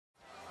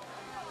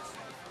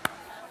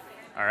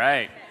All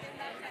right.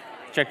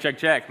 Check, check,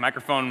 check.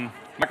 Microphone.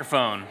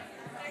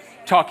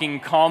 Talking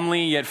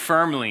calmly yet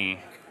firmly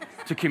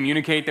to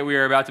communicate that we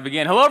are about to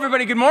begin. Hello,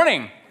 everybody. Good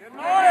morning. Good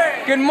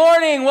morning. Good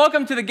morning.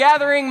 Welcome to the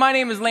gathering. My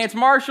name is Lance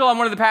Marshall. I'm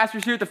one of the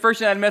pastors here at the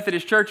First United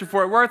Methodist Church of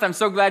Fort Worth. I'm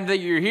so glad that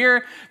you're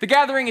here. The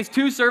gathering is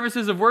 2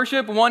 services of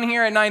worship, one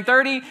here at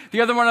 9:30,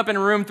 the other one up in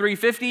room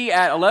 350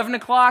 at 11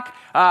 o'clock.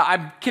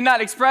 I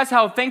cannot express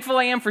how thankful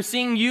I am for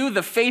seeing you,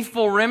 the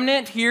faithful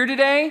remnant, here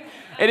today.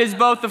 It is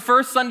both the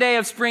first Sunday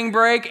of spring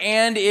break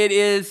and it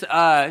is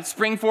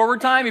spring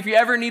forward time. If you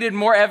ever needed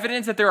more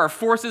evidence that there are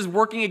forces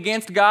working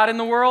against God in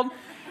the world,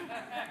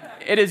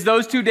 it is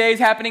those 2 days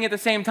happening at the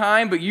same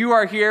time, but you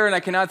are here, and I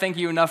cannot thank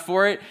you enough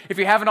for it. If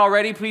you haven't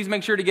already, please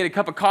make sure to get a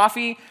cup of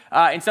coffee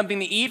and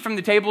something to eat from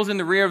the tables in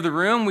the rear of the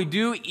room. We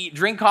do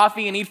drink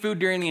coffee and eat food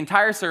during the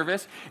entire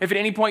service. If at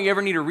any point you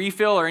ever need a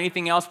refill or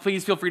anything else,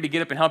 please feel free to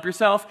get up and help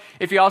yourself.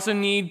 If you also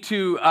need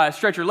to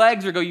stretch your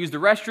legs or go use the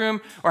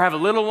restroom or have a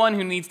little one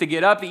who needs to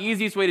get up, the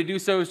easiest way to do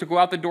so is to go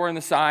out the door on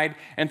the side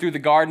and through the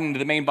garden into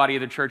the main body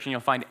of the church, and you'll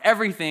find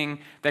everything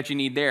that you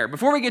need there.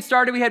 Before we get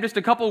started, we have just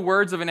a couple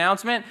words of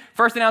announcement.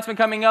 First announcement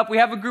coming up, we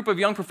have a group of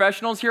young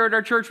professionals here at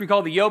our church we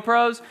call the Yo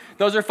Pros.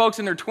 Those are folks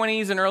in their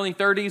 20s and early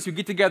 30s who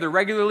get together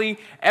regularly.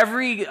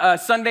 Every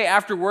Sunday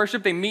after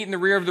worship, they meet in the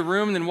rear of the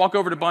room and then walk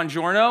over to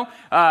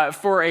Buongiorno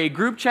for a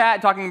group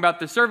chat talking about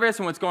the service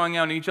and what's going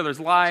on in each other's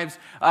lives.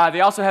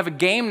 They also have a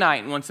game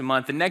night once a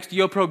month. The next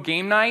Yo Pro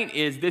game night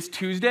is this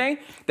Tuesday.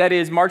 That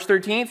is March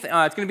 13th.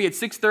 It's going to be at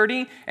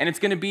 6:30, and it's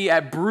going to be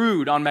at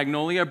Brood on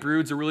Magnolia.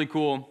 Brood's a really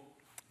cool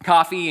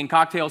coffee and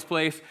cocktails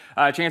place,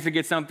 a chance to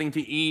get something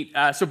to eat.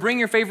 So bring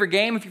your favorite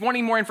game. If you want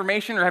any more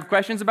information or have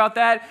questions about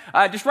that,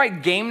 just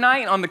write game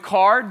night on the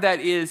card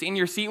that is in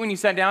your seat when you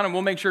sit down, and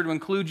we'll make sure to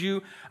include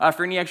you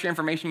for any extra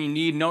information you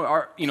need. No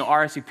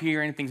RSVP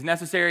or anything's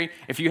necessary.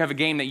 If you have a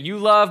game that you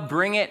love,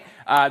 bring it.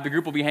 The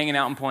group will be hanging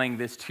out and playing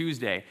this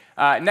Tuesday.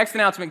 Next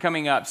announcement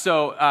coming up.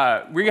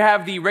 So we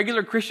have the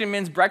regular Christian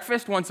men's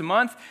breakfast once a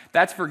month.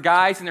 That's for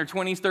guys in their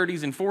 20s,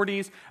 30s, and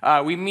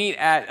 40s. We meet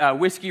at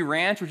Whiskey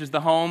Ranch, which is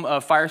the home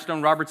of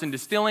Firestone Robertson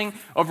Distilling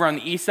over on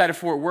the east side of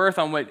Fort Worth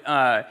on what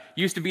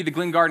used to be the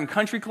Glen Garden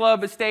Country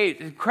Club estate.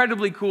 It's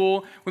incredibly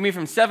cool. We meet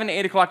from 7 to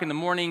 8 o'clock in the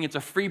morning. It's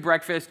a free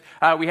breakfast.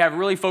 We have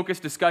really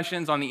focused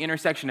discussions on the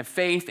intersection of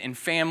faith and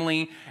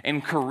family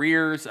and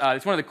careers.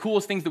 It's one of the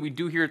coolest things that we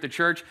do here at the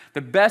church.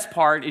 The best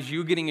part is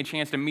you getting a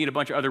chance to meet a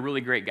bunch of other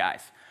really great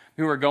guys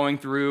who are going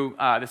through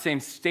the same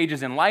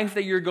stages in life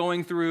that you're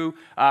going through,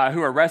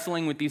 who are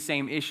wrestling with these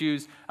same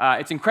issues.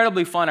 It's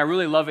incredibly fun. I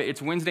really love it.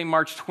 It's Wednesday,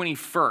 March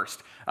 21st.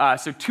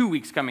 So 2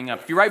 weeks coming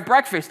up. If you write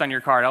breakfast on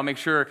your card, I'll make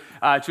sure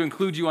to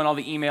include you on all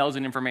the emails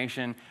and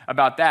information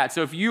about that.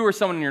 So if you or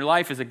someone in your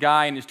life is a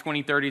guy in his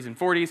 20s, 30s, and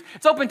 40s,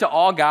 it's open to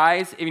all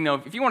guys. If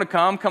you want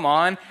to come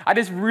on. I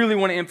just really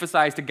want to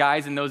emphasize to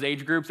guys in those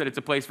age groups that it's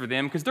a place for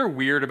them because they're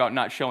weird about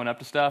not showing up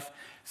to stuff.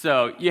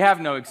 So you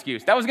have no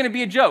excuse. That was going to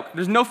be a joke.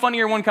 There's no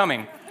funnier one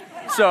coming.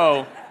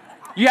 So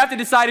you have to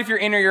decide if you're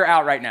in or you're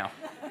out right now.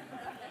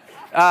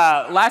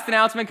 Last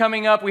announcement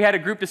coming up, we had a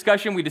group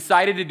discussion. We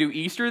decided to do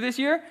Easter this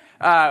year.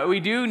 We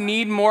do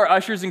need more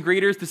ushers and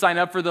greeters to sign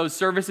up for those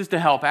services to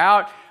help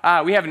out.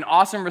 We have an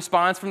awesome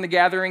response from the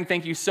gathering.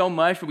 Thank you so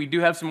much. But we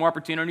do have some more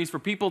opportunities for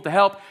people to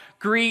help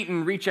greet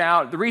and reach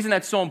out. The reason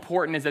that's so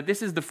important is that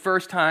this is the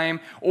first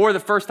time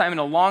in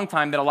a long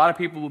time that a lot of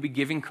people will be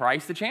giving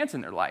Christ a chance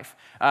in their life.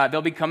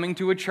 They'll be coming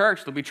to a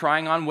church. They'll be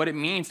trying on what it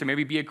means to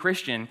maybe be a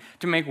Christian,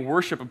 to make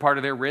worship a part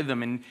of their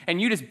rhythm.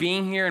 And you just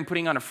being here and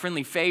putting on a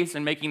friendly face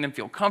and making them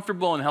feel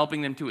comfortable and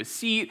helping them to a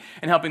seat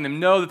and helping them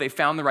know that they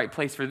found the right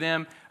place for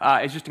them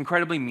is just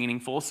incredibly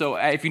meaningful. So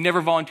if you never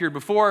volunteered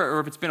before,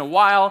 or if it's been a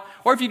while,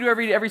 or if you do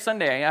every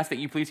Sunday, I ask that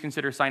you please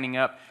consider signing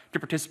up to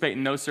participate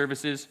in those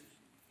services.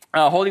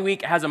 Holy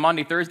Week has a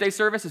Monday, Thursday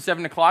service at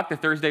 7 o'clock, the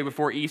Thursday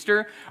before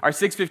Easter. Our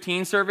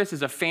 6:15 service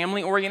is a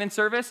family-oriented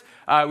service.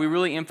 We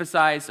really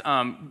emphasize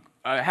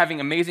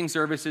having amazing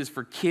services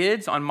for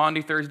kids on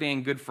Monday, Thursday,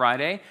 and Good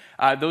Friday.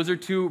 Those are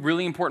two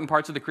really important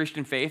parts of the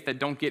Christian faith that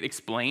don't get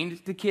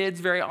explained to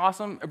kids very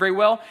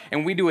well,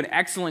 and we do an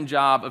excellent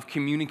job of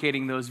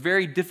communicating those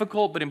very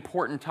difficult but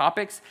important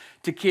topics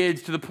to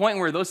kids to the point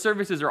where those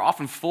services are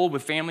often full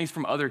with families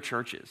from other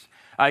churches.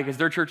 Because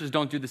their churches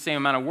don't do the same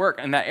amount of work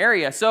in that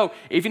area. So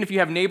even if you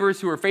have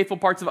neighbors who are faithful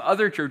parts of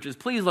other churches,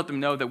 please let them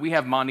know that we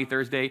have Monday,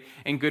 Thursday,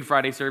 and Good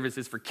Friday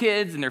services for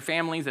kids and their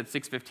families at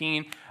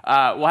 6:15.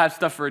 We'll have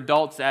stuff for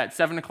adults at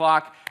 7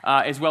 o'clock,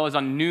 as well as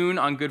on noon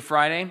on Good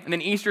Friday. And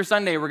then Easter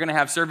Sunday, we're going to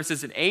have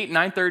services at 8,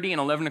 9:30, and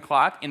 11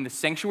 o'clock in the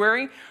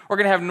sanctuary. We're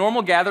going to have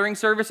normal gathering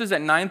services at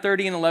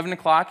 9:30 and 11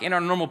 o'clock in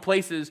our normal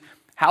places.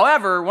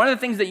 However, one of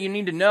the things that you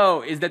need to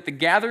know is that the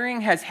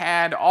gathering has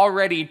had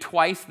already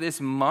twice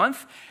this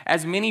month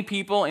as many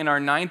people in our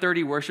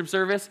 9:30 worship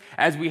service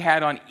as we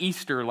had on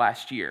Easter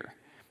last year.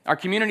 Our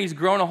community's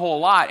grown a whole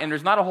lot, and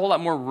there's not a whole lot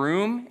more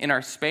room in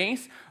our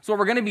space. So what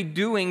we're going to be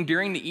doing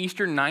during the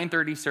Easter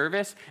 9:30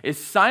 service is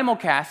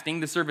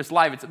simulcasting the service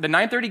live. The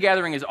 9:30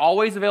 gathering is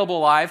always available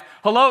live.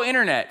 Hello,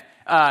 Internet.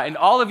 And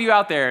all of you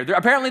out there,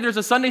 apparently there's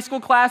a Sunday school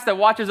class that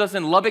watches us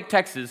in Lubbock,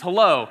 Texas.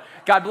 Hello.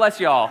 God bless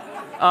y'all.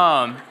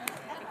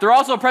 They're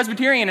also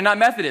Presbyterian and not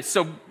Methodist,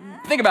 so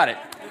think about it.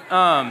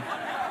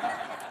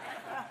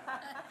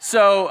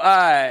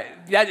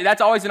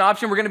 That's always an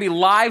option. We're going to be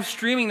live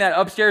streaming that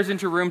upstairs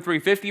into room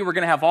 350. We're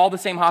going to have all the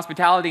same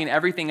hospitality and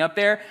everything up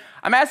there.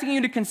 I'm asking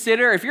you to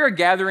consider, if you're a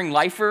gathering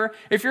lifer,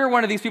 if you're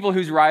one of these people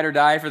who's ride or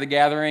die for the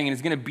gathering and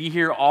is going to be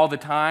here all the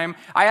time,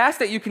 I ask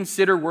that you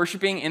consider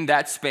worshiping in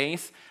that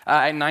space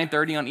at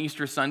 9:30 on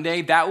Easter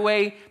Sunday. That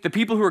way, the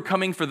people who are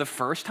coming for the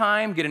first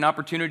time get an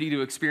opportunity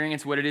to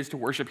experience what it is to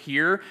worship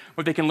here,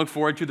 what they can look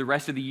forward to the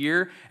rest of the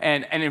year.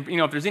 And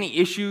if there's any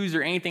issues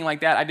or anything like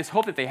that, I just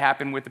hope that they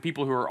happen with the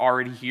people who are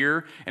already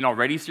here and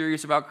already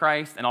serious about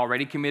Christ and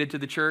already committed to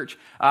the church.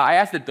 I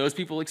ask that those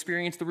people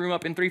experience the room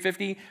up in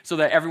 350 so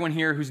that everyone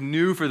here who's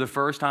new for the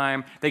first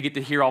time, they get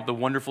to hear all the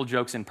wonderful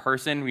jokes in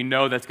person. We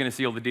know that's going to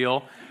seal the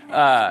deal.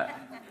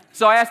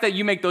 So I ask that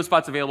you make those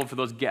spots available for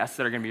those guests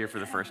that are going to be here for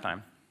the first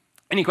time.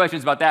 Any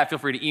questions about that, feel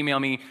free to email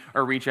me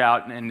or reach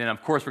out. And then,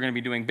 of course, we're going to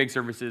be doing big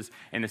services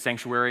in the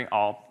sanctuary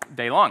all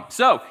day long.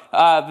 So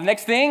the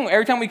next thing,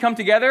 every time we come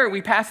together,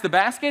 we pass the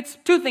baskets.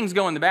 2 things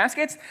go in the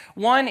baskets.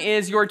 One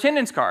is your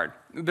attendance card.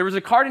 There was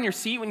a card in your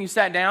seat when you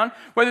sat down.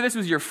 Whether this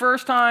was your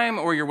first time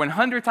or your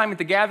 100th time at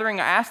the gathering,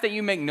 I ask that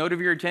you make note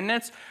of your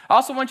attendance. I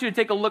also want you to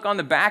take a look on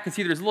the back and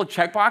see there's little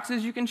check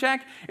boxes you can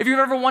check. If you've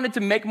ever wanted to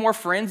make more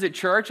friends at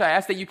church, I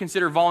ask that you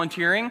consider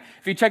volunteering.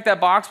 If you check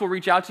that box, we'll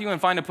reach out to you and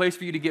find a place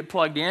for you to get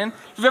plugged in.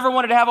 If you've ever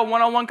wanted to have a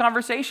one-on-one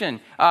conversation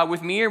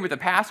with me or with a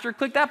pastor,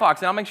 click that box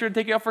and I'll make sure to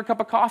take you out for a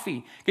cup of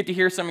coffee, get to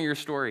hear some of your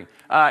story.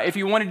 If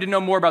you wanted to know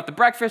more about the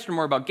breakfast or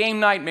more about game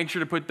night, make sure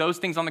to put those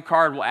things on the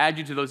card. We'll add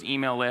you to those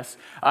email lists.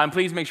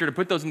 Please make sure to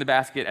put those in the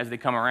basket as they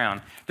come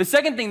around. The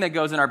second thing that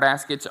goes in our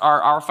baskets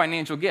are our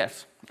financial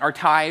gifts, our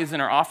tithes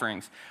and our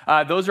offerings.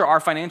 Those are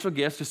our financial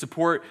gifts to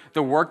support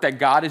the work that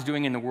God is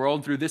doing in the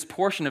world through this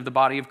portion of the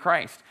body of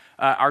Christ,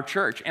 our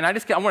church. And I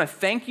want to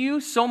thank you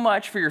so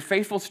much for your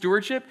faithful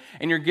stewardship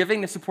and your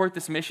giving to support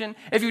this mission.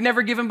 If you've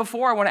never given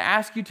before, I want to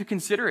ask you to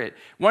consider it.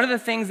 One of the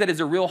things that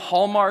is a real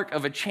hallmark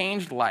of a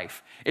changed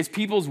life is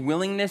people's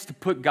willingness to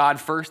put God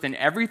first in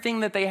everything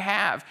that they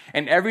have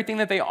and everything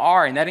that they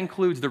are, and that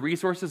includes the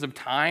resources of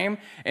time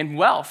and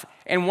wealth.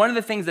 And one of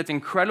the things that's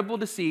incredible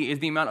to see is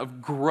the amount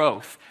of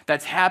growth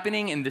that's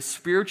happening in the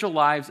spiritual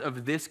lives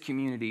of this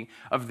community,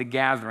 of the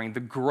gathering. The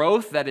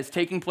growth that is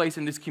taking place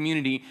in this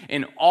community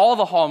in all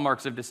the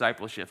hallmarks of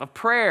discipleship, of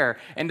prayer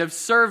and of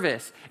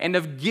service and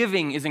of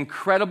giving is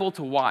incredible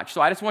to watch.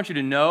 So I just want you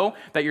to know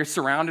that you're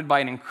surrounded by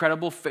an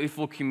incredible,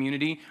 faithful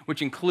community,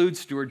 which includes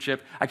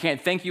stewardship. I can't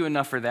thank you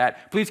enough for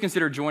that. Please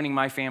consider joining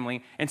my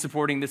family and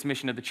supporting this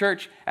mission of the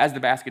church as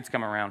the baskets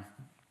come around.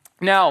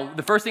 Now,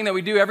 the first thing that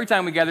we do every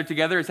time we gather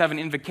together is have an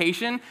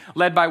invocation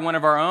led by one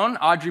of our own.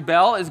 Audrey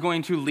Bell is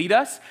going to lead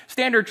us.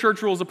 Standard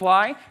church rules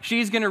apply.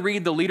 She's going to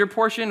read the leader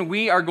portion.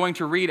 We are going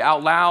to read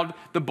out loud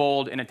the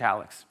bold in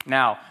italics.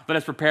 Now, let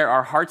us prepare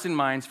our hearts and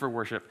minds for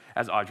worship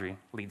as Audrey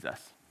leads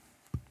us.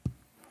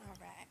 All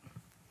right.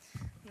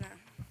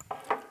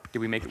 No. Did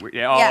we make it?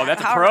 Yeah,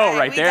 that's a pro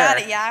right there. We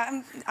got it,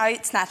 yeah.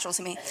 It's natural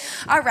to me.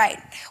 All right.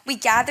 We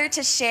gather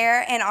to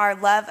share in our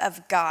love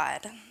of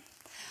God.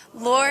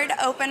 Lord,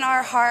 open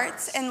our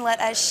hearts and let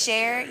us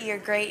share your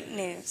great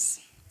news.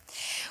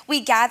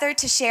 We gather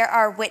to share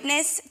our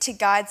witness to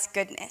God's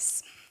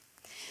goodness.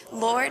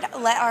 Lord,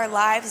 let our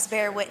lives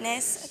bear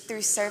witness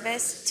through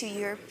service to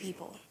your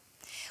people.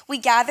 We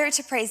gather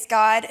to praise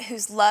God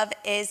whose love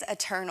is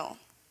eternal.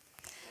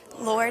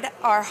 Lord,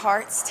 our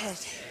hearts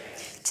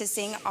to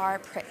sing our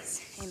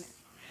praise. Amen.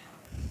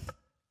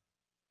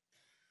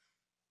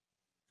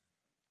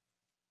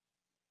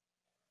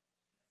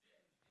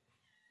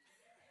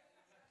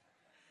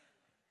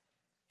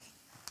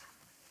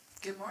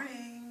 Good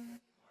morning.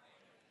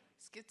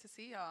 It's good to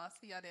see y'all. I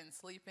see y'all didn't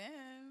sleep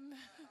in.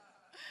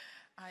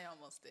 I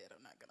almost did,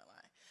 I'm not going to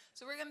lie.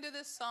 So we're going to do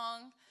this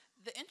song.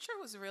 The intro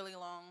was really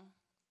long,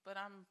 but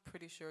I'm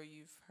pretty sure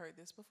you've heard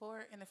this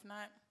before. And if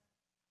not,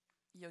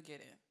 you'll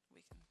get it.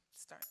 We can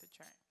start the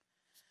track.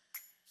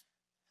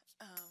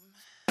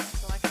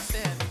 So like I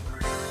said,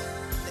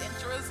 the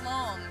intro is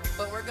long,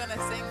 but we're going to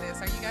sing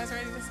this. Are you guys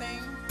ready to sing?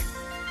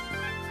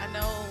 I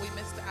know we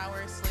missed an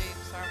hour of sleep,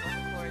 so our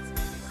vocal cords made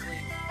me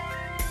sleep.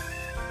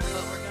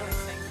 But we're going to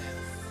sing this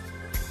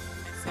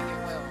and sing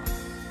it well.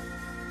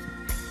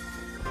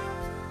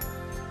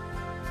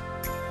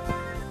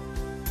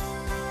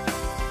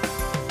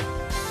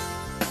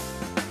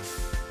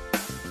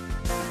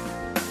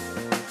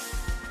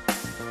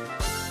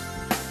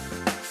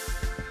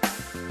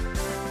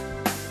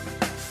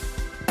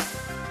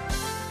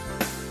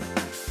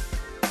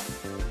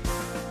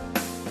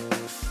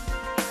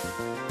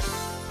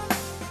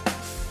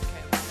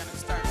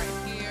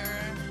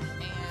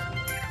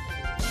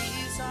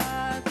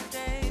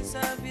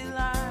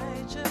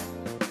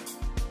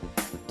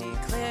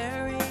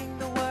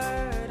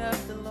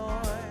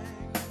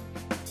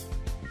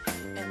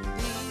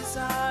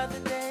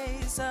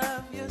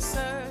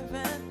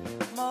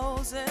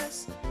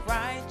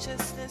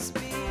 Righteousness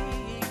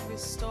being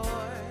restored.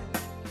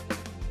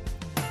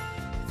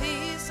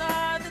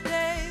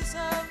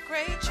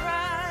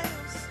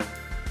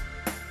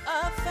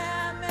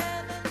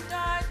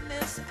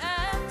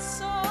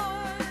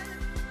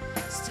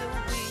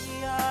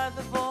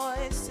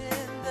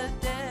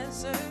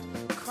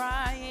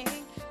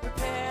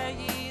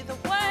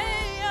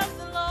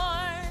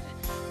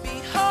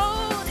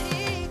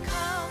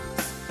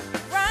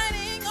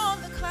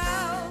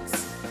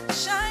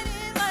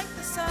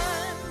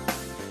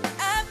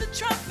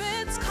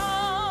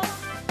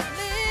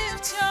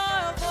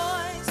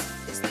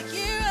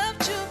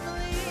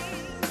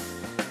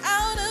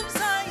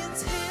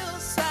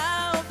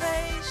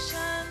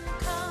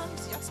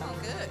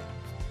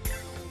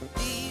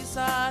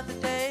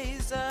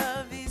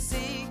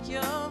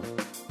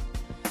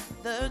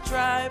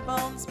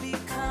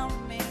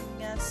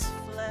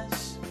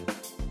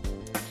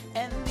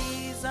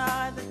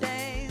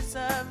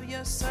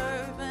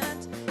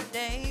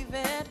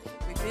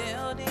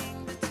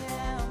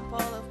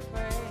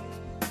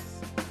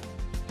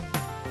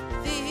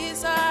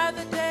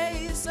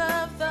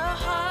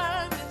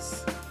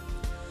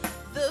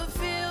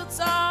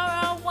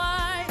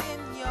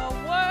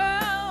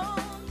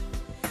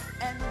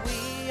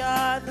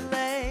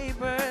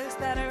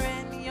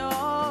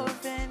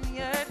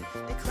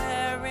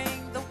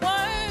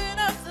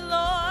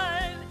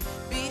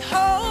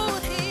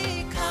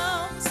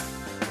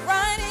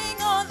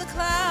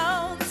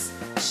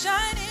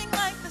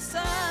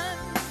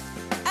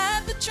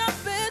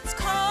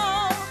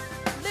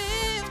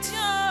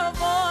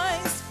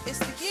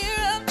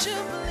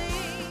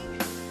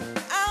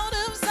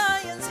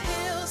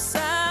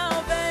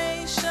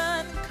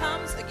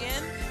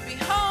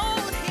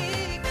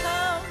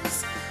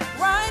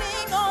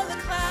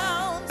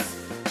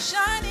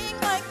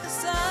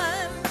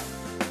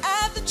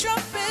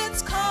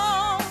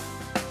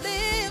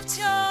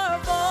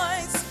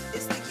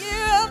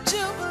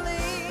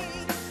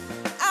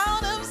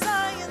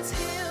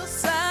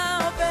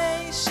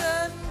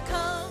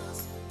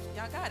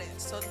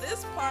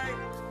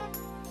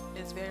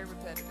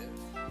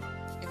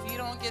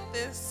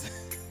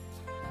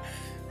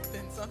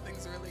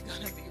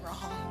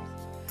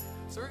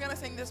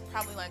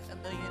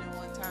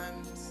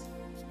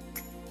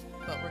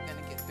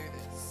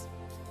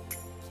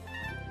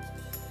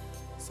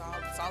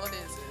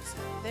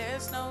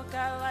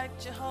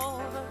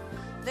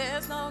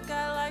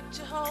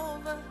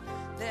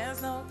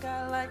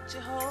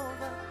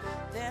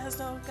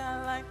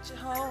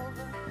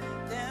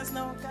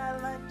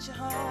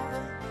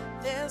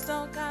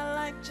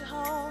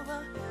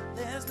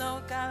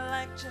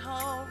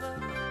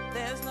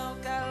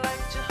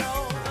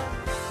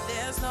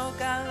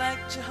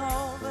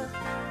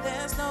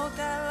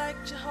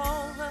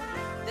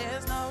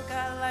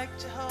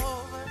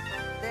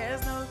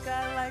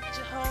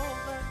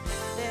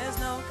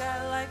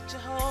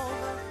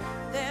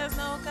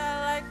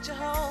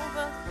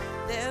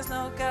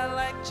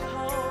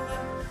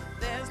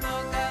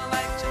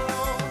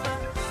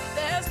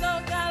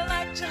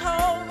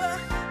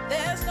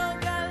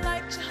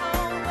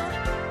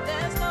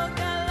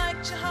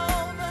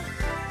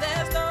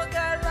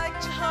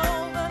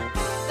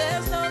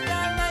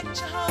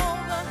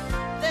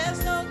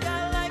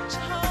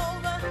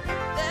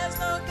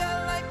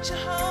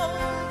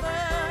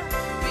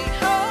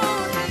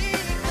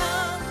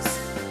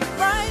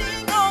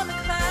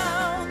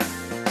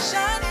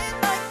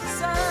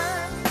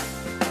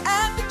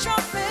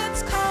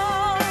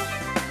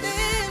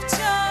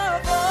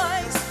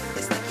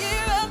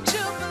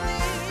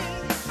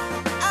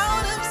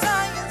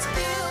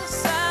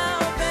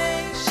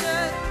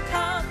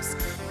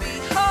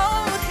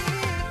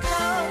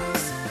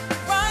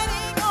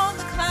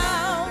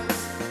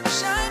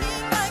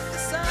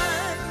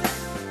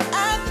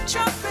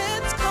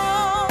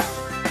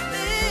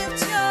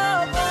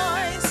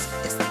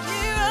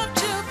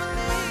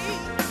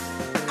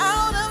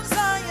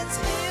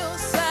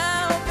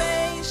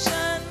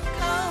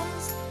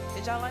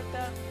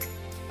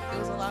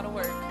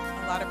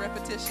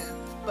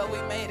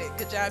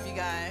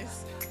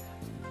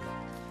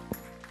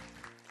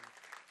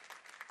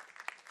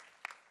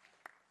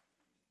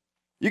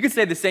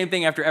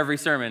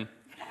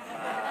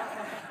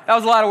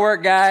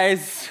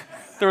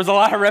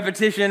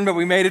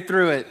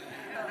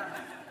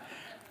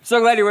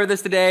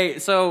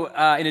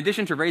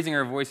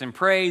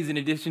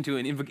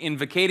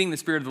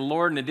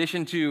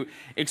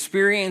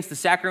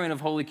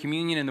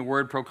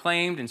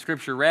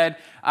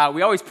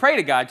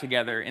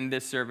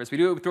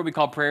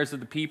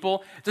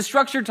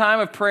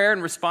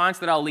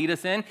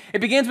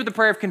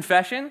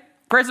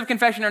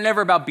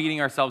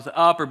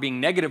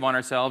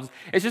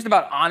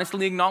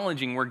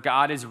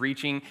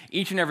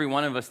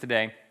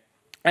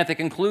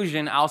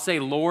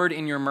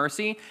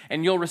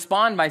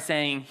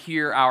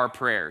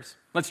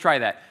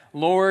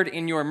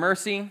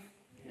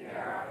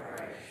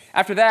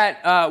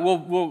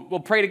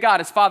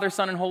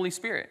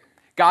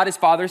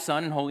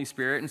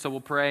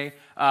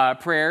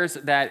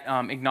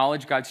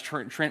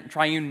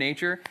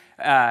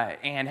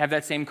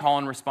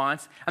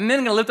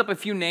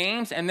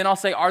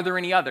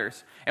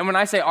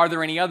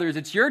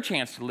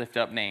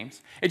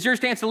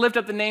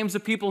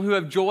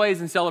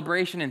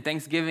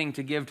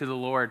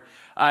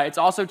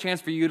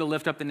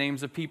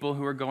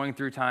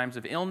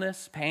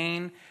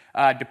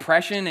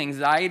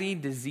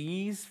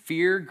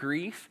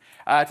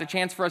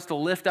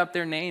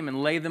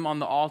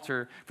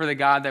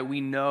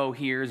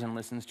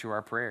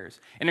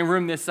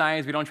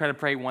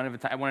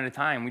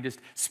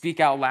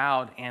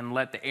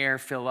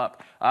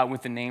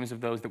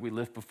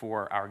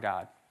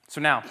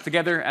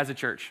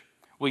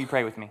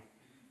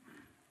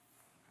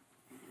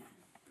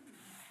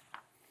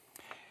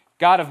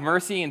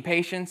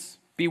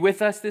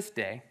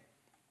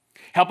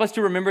 Help us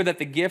to remember that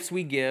the gifts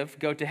we give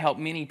go to help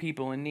many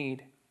people in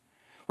need.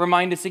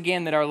 Remind us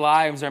again that our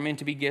lives are meant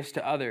to be gifts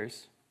to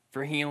others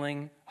for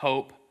healing,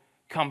 hope,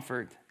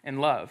 comfort, and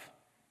love.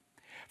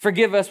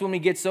 Forgive us when we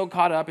get so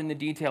caught up in the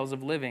details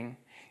of living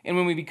and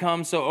when we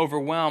become so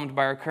overwhelmed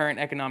by our current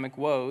economic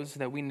woes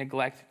that we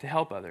neglect to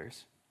help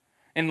others.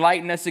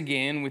 Enlighten us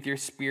again with your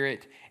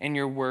Spirit and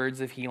your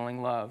words of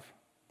healing love.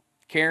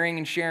 Caring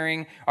and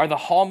sharing are the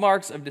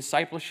hallmarks of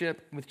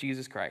discipleship with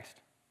Jesus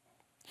Christ.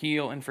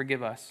 Heal and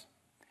forgive us.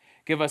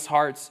 Give us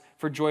hearts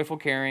for joyful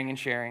caring and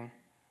sharing,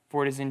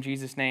 for it is in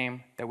Jesus'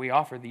 name that we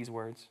offer these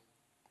words.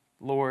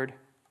 Lord,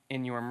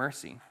 in your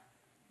mercy,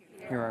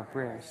 hear our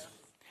prayers.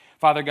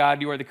 Father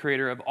God, you are the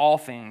creator of all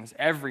things,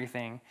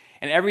 everything,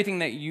 and everything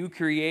that you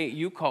create,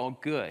 you call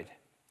good.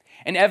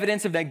 And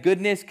evidence of that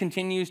goodness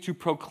continues to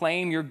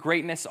proclaim your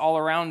greatness all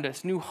around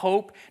us. New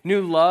hope,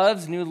 new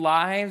loves, new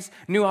lives,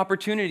 new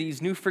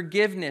opportunities, new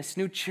forgiveness,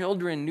 new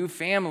children, new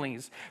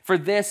families. For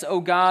this, O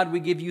God,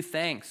 we give you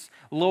thanks.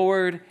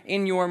 Lord,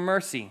 in your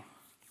mercy,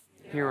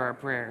 hear our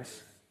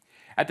prayers.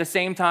 At the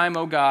same time,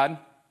 O God,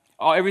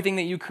 everything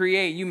that you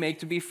create, you make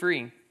to be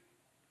free.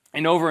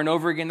 And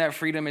over again, that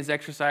freedom is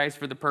exercised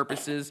for the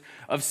purposes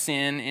of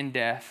sin and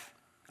death,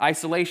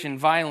 isolation,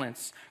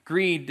 violence,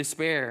 greed,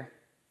 despair.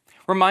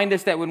 Remind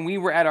us that when we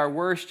were at our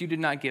worst, you did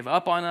not give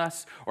up on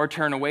us or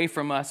turn away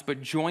from us,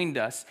 but joined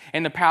us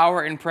in the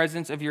power and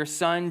presence of your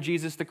Son,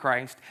 Jesus the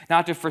Christ,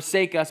 not to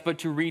forsake us, but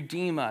to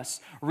redeem us,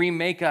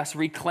 remake us,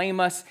 reclaim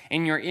us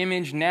in your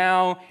image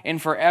now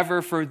and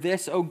forever. For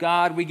this, O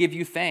God, we give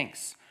you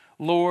thanks.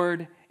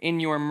 Lord, in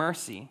your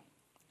mercy,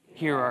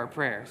 hear our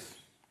prayers.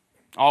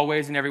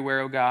 Always and everywhere,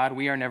 O God,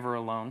 we are never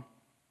alone.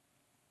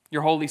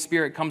 Your Holy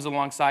Spirit comes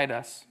alongside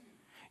us,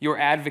 your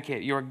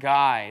advocate, your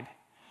guide,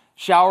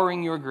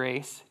 showering your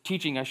grace,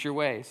 teaching us your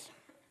ways.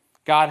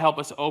 God, help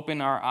us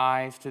open our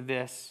eyes to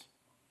this.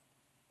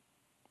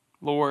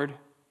 Lord,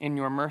 in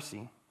your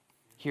mercy,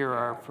 hear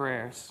our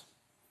prayers.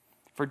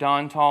 For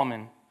Don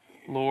Tallman,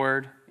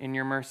 Lord, in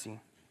your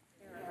mercy.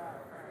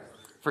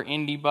 For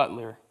Indy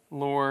Butler,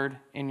 Lord,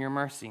 in your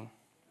mercy.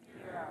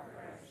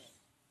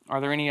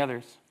 Are there any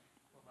others?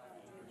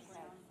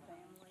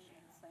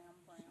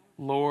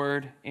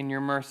 Lord, in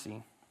your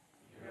mercy.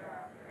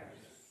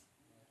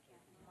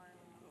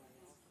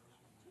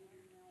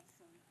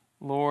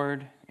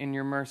 Lord, in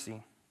your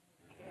mercy.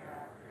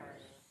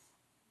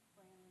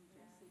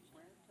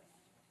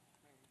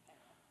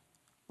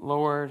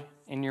 Lord,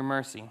 in your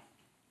mercy.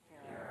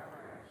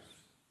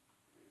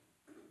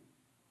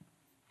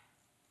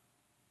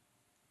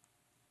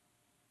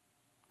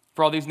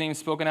 For all these names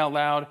spoken out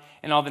loud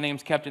and all the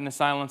names kept in the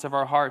silence of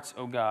our hearts,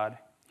 O God,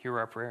 hear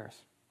our prayers.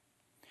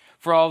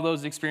 For all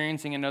those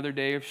experiencing another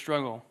day of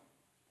struggle,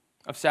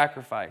 of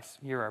sacrifice,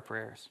 hear our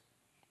prayers.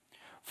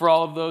 For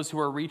all of those who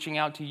are reaching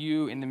out to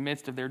you in the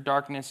midst of their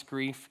darkness,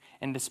 grief,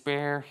 and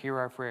despair, hear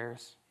our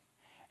prayers.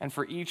 And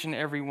for each and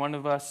every one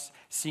of us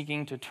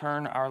seeking to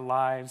turn our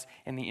lives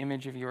in the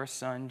image of your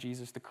Son,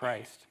 Jesus the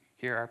Christ,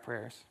 hear our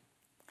prayers.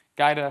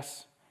 Guide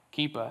us,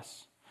 keep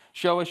us,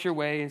 show us your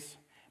ways,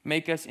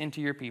 make us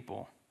into your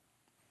people.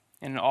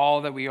 In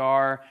all that we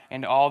are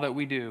and all that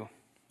we do,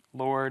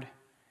 Lord,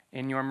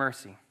 in your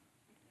mercy,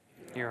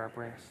 hear our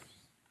prayers.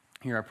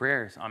 Hear our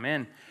prayers.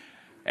 Amen.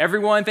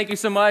 Everyone, thank you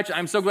so much.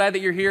 I'm so glad that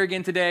you're here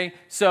again today.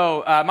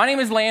 So my name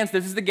is Lance.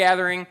 This is The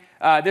Gathering.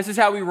 This is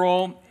how we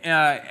roll.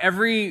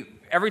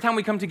 Every time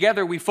we come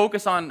together, we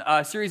focus on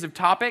a series of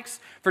topics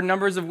for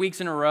numbers of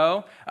weeks in a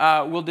row.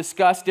 We'll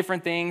discuss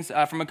different things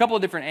from a couple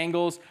of different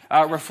angles,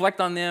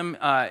 reflect on them,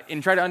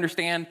 and try to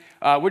understand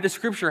what does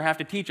Scripture have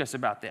to teach us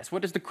about this?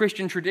 What does the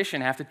Christian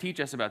tradition have to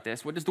teach us about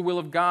this? What does the will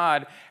of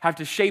God have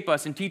to shape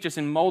us and teach us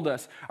and mold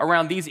us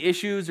around these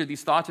issues or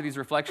these thoughts or these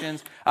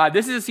reflections?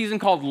 This is a season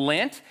called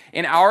Lent.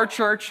 In our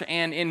church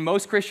and in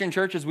most Christian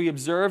churches, we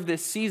observe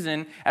this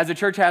season as the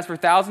church has for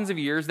thousands of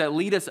years that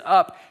lead us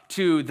up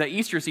to the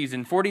Easter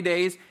season, 40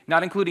 days,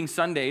 not including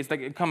Sundays,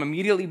 that come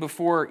immediately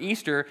before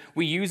Easter,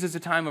 we use as a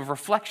time of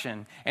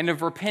reflection and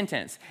of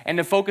repentance and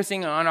of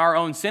focusing on our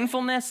own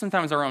sinfulness,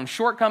 sometimes our own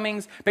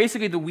shortcomings,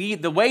 basically the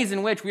ways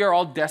in which we are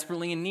all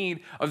desperately in need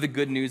of the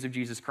good news of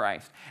Jesus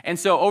Christ. And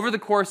so over the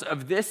course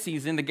of this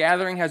season, the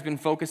Gathering has been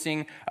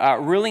focusing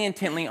really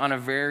intently on a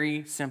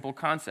very simple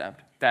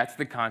concept. That's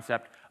the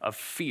concept of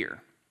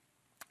fear.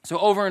 So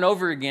over and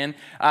over again,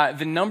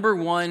 the number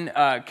one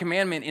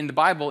commandment in the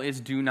Bible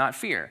is do not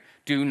fear.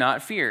 Do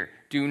not fear.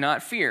 Do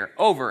not fear.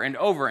 Over and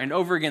over and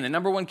over again. The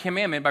number one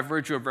commandment by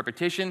virtue of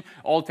repetition,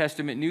 Old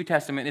Testament, New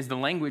Testament, is the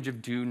language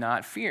of do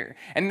not fear.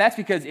 And that's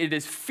because it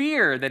is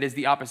fear that is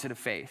the opposite of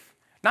faith.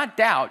 Not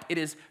doubt, it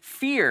is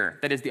fear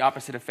that is the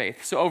opposite of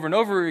faith. So over and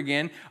over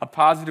again, a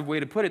positive way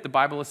to put it, the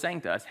Bible is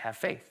saying to us, have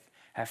faith,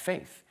 have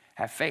faith.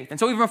 Have faith. And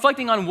so we've been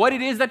reflecting on what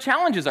it is that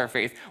challenges our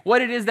faith,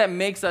 what it is that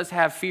makes us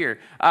have fear.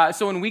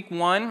 So in week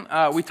one,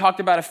 we talked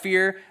about a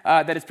fear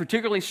that is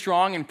particularly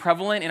strong and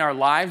prevalent in our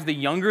lives. The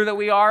younger that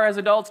we are as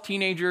adults,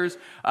 teenagers,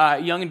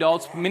 young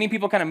adults, many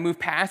people kind of move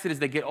past it as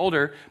they get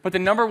older. But the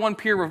number one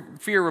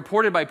fear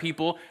reported by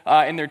people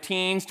in their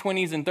teens,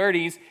 20s, and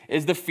 30s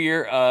is the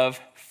fear of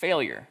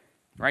failure.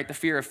 right? The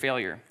fear of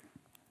failure.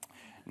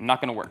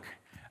 Not going to work.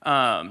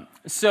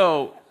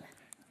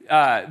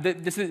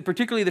 This is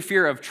particularly the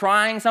fear of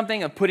trying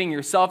something, of putting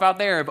yourself out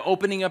there, of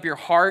opening up your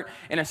heart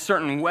in a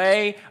certain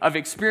way, of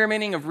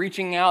experimenting, of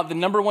reaching out. The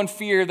number one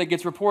fear that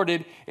gets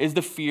reported is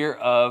the fear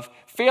of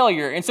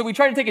failure. And so we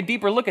try to take a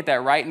deeper look at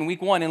that, right, in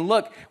week one and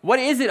look, what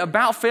is it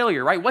about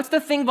failure, right? What's the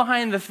thing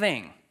behind the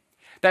thing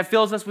that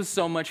fills us with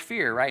so much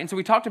fear, right? And so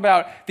we talked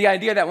about the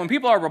idea that when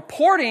people are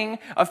reporting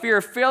a fear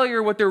of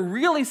failure, what they're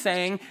really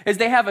saying is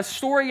they have a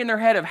story in their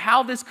head of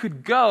how this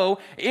could go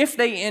if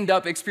they end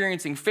up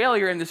experiencing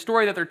failure. And the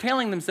story that they're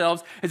telling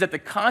themselves is that the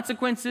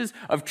consequences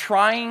of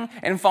trying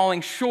and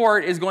falling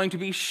short is going to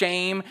be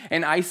shame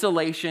and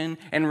isolation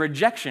and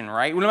rejection,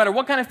 right? No matter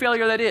what kind of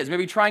failure that is,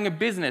 maybe trying a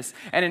business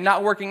and it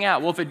not working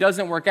out. Well, if it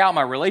doesn't work out,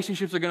 my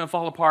relationships are going to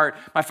fall apart,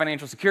 my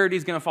financial security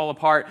is going to fall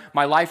apart,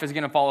 my life is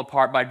going to fall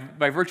apart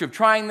by virtue of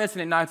trying this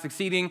and it not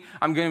succeeding.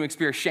 I'm going to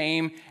experience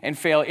shame and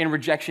fail in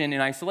rejection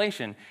and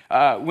isolation.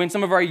 When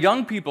some of our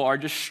young people are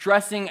just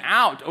stressing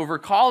out over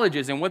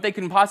colleges and what they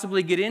can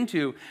possibly get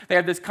into, they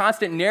have this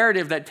constant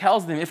narrative that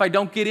tells them, if I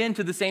don't get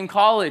into the same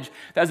college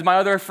as my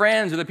other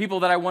friends or the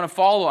people that I want to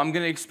follow, I'm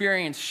going to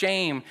experience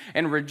shame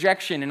and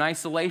rejection and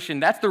isolation.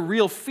 That's the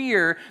real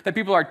fear that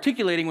people are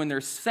articulating when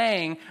they're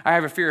saying, I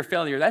have a fear of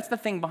failure. That's the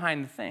thing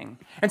behind the thing.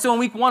 And so in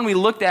week one, we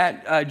looked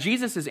at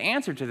Jesus'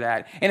 answer to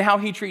that and how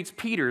he treats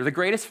Peter, the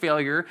greatest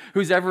failure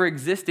who's ever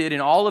existed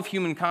in all of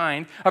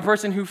humankind, a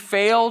person who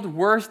failed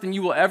worse than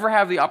you will ever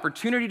have the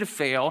opportunity to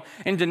fail,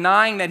 in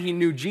denying that he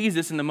knew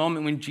Jesus in the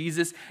moment when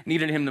Jesus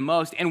needed him the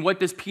most. And what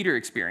does Peter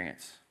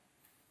experience?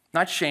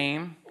 Not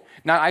shame,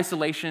 not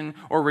isolation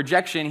or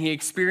rejection. He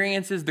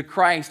experiences the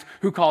Christ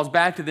who calls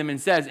back to them and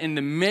says, in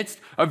the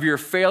midst of your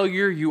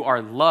failure, you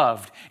are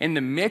loved. In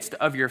the midst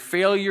of your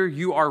failure,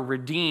 you are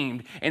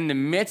redeemed. In the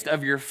midst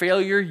of your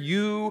failure,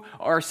 you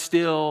are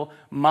still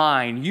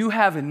mine. You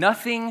have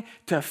nothing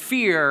to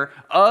fear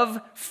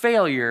of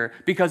failure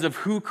because of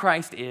who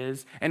Christ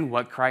is and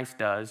what Christ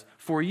does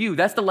for you.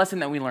 That's the lesson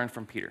that we learned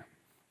from Peter,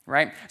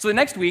 right? So the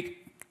next week,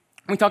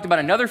 we talked about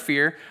another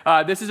fear.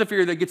 This is a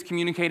fear that gets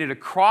communicated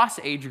across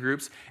age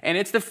groups, and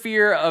it's the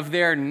fear of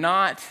there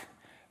not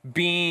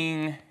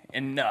being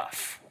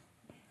enough,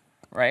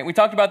 right? We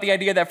talked about the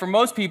idea that for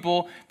most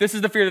people, this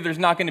is the fear that there's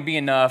not going to be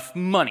enough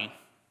money,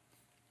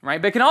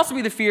 right? But it can also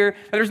be the fear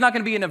that there's not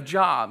going to be enough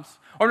jobs,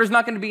 or there's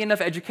not going to be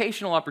enough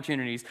educational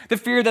opportunities, the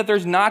fear that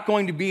there's not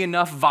going to be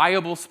enough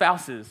viable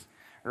spouses,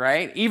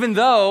 right? Even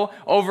though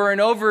over and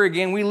over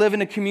again, we live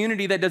in a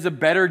community that does a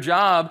better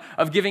job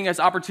of giving us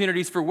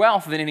opportunities for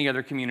wealth than any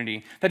other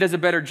community, that does a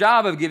better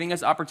job of giving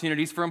us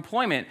opportunities for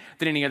employment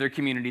than any other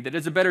community, that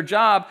does a better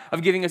job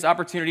of giving us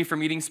opportunity for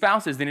meeting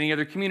spouses than any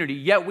other community,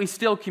 yet we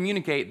still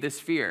communicate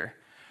this fear.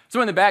 So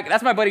in the back,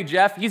 that's my buddy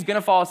Jeff. He's going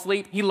to fall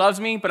asleep. He loves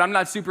me, but I'm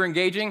not super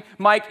engaging.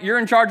 Mike, you're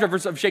in charge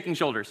of shaking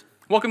shoulders.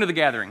 Welcome to the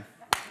gathering.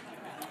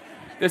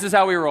 This is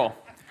how we roll.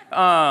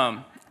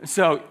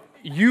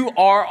 You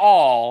are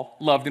all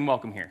loved and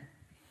welcome here.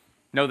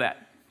 Know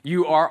that.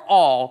 You are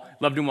all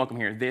loved and welcome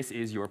here. This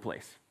is your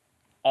place.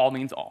 All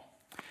means all.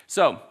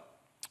 So,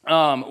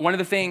 one of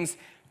the things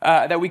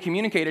that we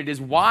communicated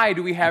is, why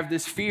do we have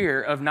this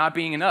fear of not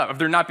being enough, of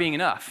there not being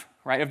enough,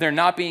 right? Of there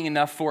not being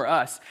enough for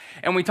us.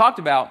 And we talked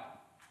about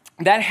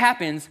that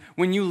happens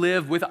when you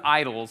live with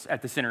idols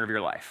at the center of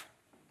your life.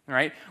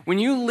 Right? When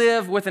you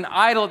live with an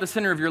idol at the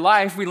center of your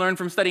life, we learn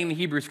from studying the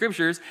Hebrew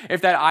Scriptures,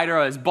 if that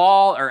idol is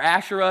Baal or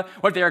Asherah,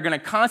 what they are going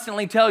to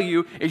constantly tell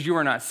you is you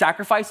are not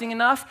sacrificing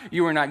enough,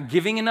 you are not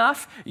giving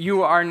enough,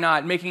 you are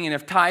not making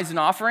enough tithes and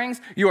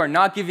offerings, you are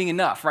not giving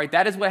enough, right?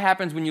 That is what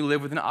happens when you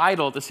live with an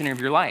idol at the center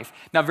of your life.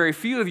 Now, very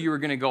few of you are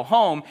going to go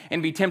home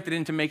and be tempted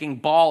into making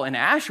Baal and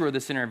Asherah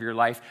the center of your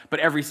life, but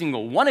every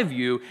single one of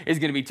you is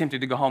going to be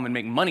tempted to go home and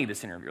make money the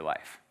center of your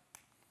life.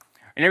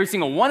 And every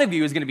single one of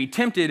you is going to be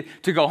tempted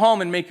to go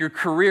home and make your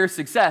career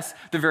success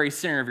the very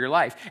center of your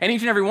life. And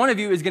each and every one of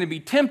you is going to be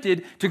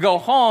tempted to go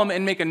home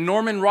and make a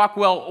Norman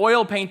Rockwell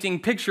oil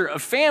painting picture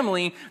of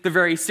family the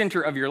very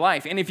center of your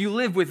life. And if you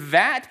live with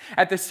that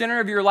at the center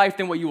of your life,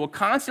 then what you will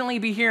constantly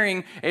be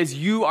hearing is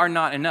you are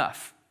not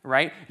enough,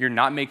 right? You're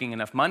not making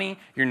enough money.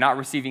 You're not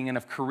receiving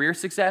enough career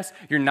success.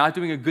 You're not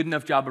doing a good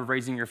enough job of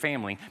raising your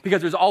family,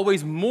 because there's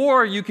always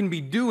more you can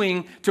be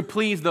doing to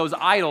please those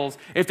idols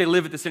if they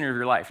live at the center of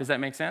your life. Does that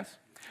make sense?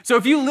 So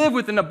if you live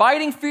with an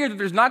abiding fear that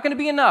there's not going to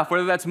be enough,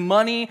 whether that's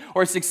money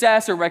or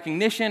success or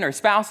recognition or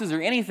spouses or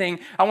anything,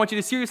 I want you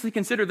to seriously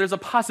consider there's a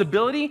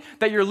possibility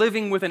that you're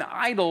living with an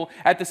idol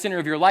at the center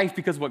of your life,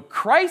 because what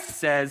Christ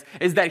says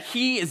is that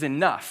he is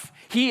enough.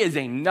 He is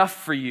enough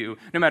for you,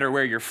 no matter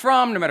where you're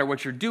from, no matter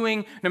what you're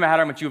doing, no matter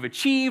how much you've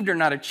achieved or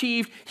not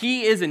achieved.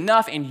 He is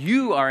enough, and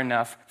you are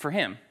enough for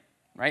him.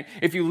 Right?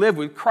 If you live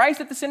with Christ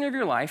at the center of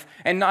your life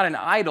and not an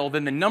idol,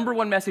 then the number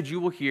one message you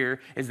will hear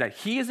is that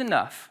he is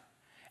enough,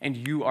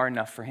 and you are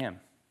enough for him.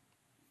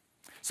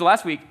 So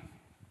last week,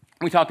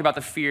 we talked about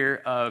the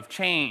fear of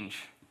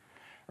change,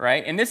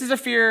 right? And this is a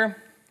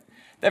fear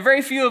that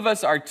very few of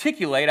us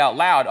articulate out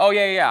loud. Oh,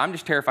 yeah, I'm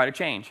just terrified of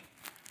change.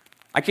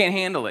 I can't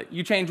handle it.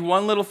 You change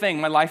one little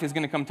thing, my life is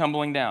going to come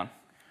tumbling down,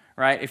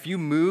 right? If you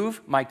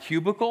move my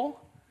cubicle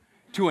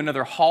to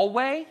another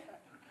hallway,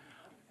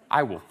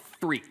 I will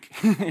freak,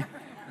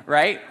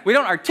 right? We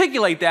don't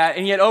articulate that,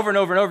 and yet over and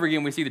over and over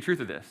again, we see the truth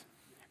of this,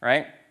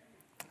 right?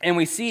 And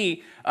we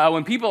see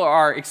when people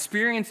are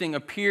experiencing a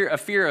fear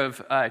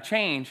of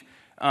change,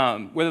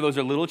 whether those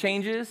are little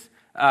changes,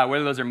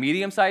 whether those are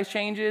medium-sized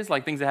changes,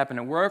 like things that happen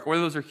at work, or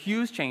whether those are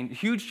huge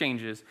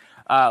changes,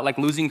 like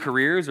losing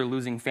careers or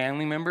losing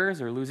family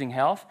members or losing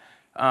health,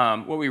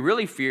 what we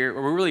really fear,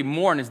 or we really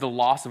mourn, is the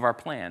loss of our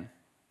plan,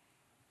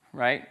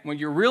 right?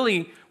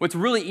 What's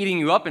really eating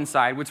you up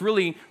inside, what's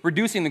really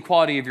reducing the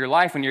quality of your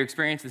life when you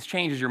experience this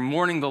change is you're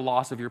mourning the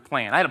loss of your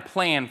plan. I had a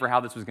plan for how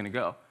this was going to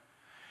go,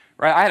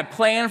 right? I had a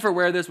plan for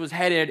where this was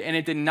headed, and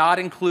it did not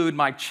include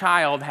my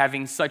child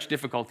having such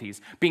difficulties,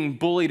 being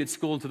bullied at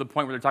school to the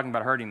point where they're talking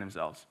about hurting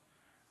themselves,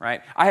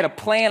 right? I had a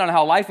plan on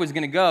how life was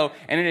going to go,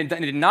 and it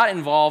did not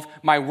involve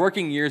my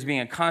working years being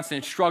a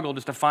constant struggle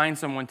just to find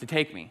someone to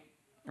take me,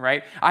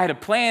 right? I had a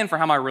plan for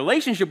how my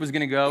relationship was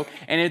going to go,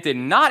 and it did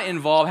not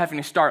involve having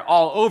to start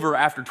all over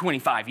after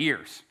 25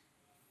 years,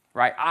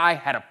 right? I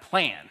had a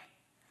plan,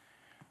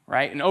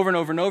 right? And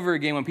over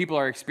again, when people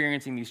are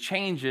experiencing these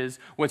changes,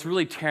 what's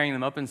really tearing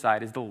them up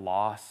inside is the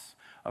loss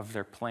of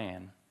their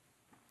plan.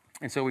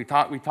 And so we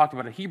talked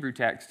about a Hebrew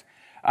text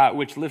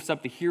which lifts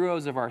up the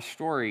heroes of our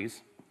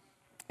stories.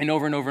 And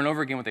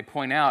over again, what they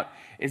point out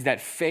is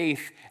that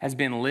faith has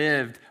been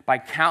lived by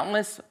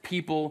countless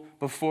people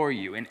before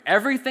you. And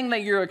everything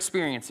that you're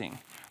experiencing,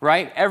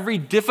 right? Every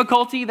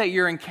difficulty that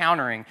you're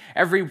encountering,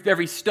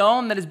 every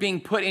stone that is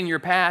being put in your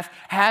path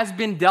has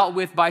been dealt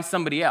with by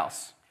somebody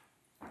else.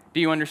 Do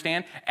you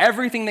understand?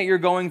 Everything that you're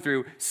going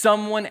through,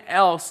 someone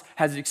else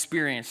has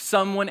experienced,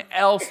 someone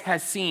else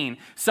has seen,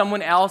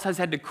 someone else has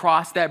had to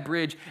cross that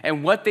bridge,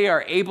 and what they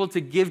are able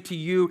to give to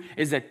you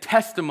is a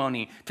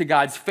testimony to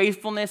God's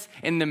faithfulness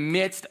in the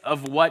midst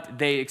of what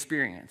they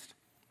experienced,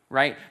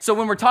 right? So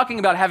when we're talking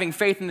about having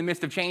faith in the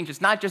midst of change, it's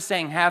not just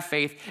saying have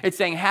faith, it's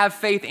saying have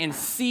faith and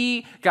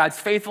see God's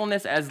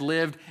faithfulness as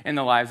lived in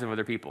the lives of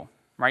other people.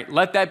 Right?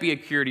 Let that be a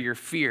cure to your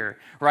fear,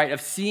 right,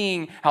 of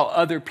seeing how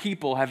other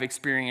people have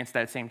experienced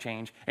that same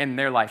change in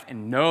their life,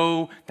 and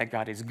know that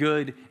God is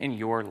good in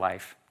your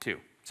life too.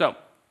 So,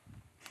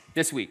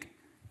 this week,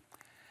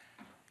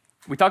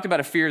 we talked about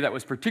a fear that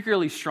was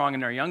particularly strong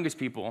in our youngest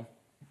people,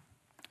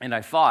 and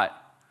I thought,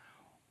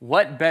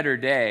 what better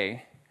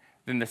day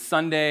than the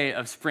Sunday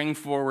of Spring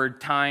Forward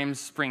times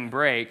spring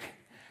break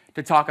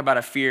to talk about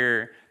a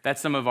fear that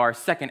some of our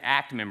second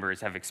act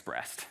members have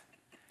expressed.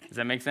 Does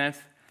that make sense?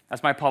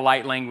 That's my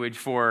polite language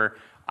for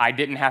I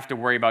didn't have to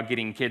worry about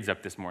getting kids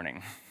up this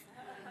morning,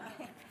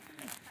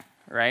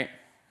 right?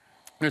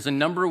 There's a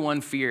number one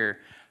fear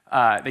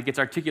that gets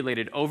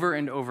articulated over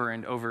and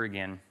over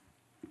again,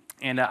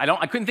 and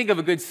I couldn't think of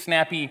a good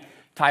snappy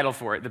title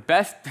for it. The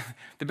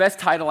best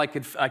title I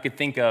could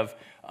think of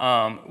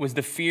was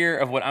the fear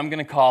of what I'm going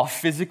to call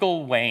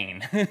physical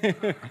wane.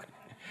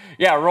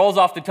 Yeah, it rolls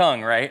off the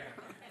tongue, right?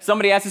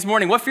 Somebody asked this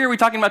morning, what fear are we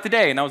talking about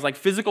today? And I was like,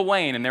 physical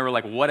wane. And they were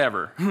like,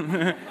 whatever.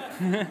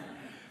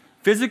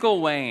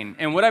 Physical wane.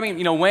 And what I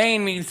mean,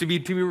 wane means to be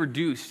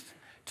reduced,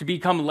 to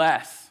become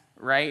less,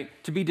 right?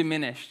 To be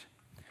diminished.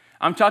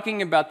 I'm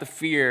talking about the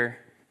fear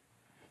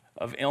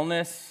of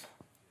illness,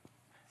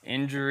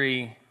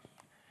 injury,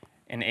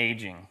 and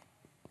aging.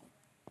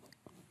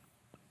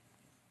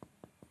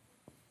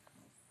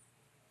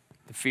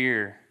 The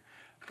fear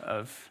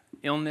of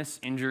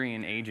illness, injury,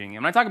 and aging.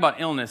 And when I talk about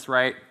illness,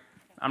 right,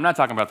 I'm not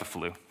talking about the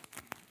flu,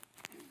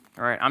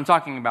 all right? I'm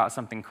talking about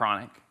something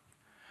chronic.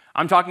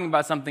 I'm talking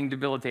about something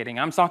debilitating.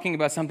 I'm talking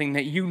about something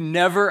that you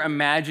never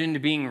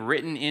imagined being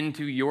written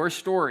into your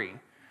story,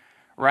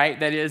 right?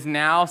 That is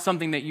now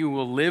something that you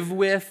will live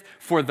with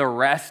for the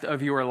rest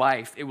of your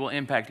life. It will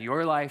impact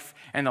your life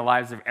and the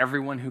lives of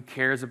everyone who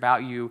cares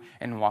about you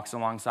and walks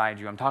alongside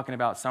you. I'm talking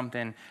about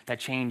something that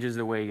changes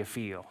the way you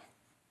feel.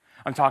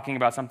 I'm talking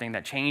about something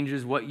that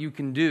changes what you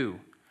can do.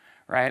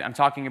 Right? I'm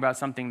talking about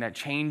something that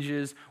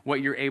changes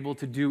what you're able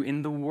to do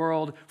in the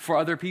world for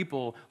other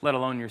people, let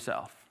alone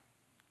yourself.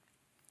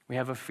 We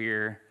have a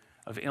fear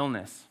of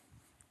illness.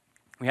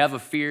 We have a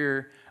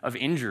fear of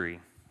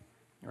injury,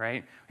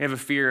 right? We have a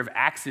fear of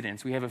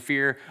accidents. We have a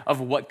fear of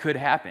what could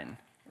happen,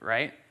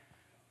 right?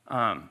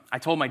 I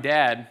told my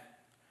dad,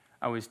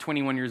 I was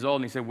 21 years old,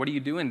 and he said, what are you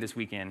doing this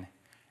weekend?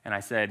 And I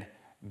said,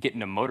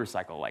 getting a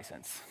motorcycle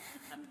license.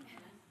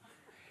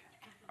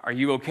 Are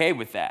you okay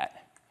with that?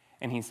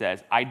 And he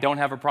says, I don't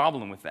have a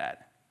problem with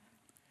that.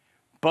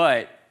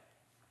 But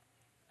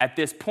at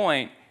this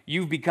point,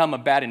 you've become a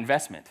bad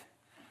investment.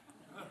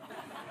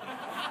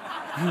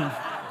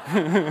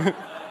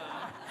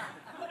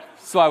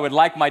 So I would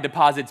like my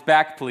deposits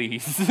back,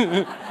 please.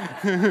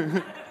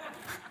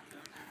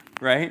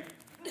 Right?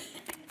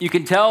 You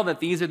can tell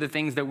that these are the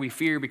things that we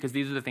fear because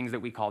these are the things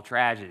that we call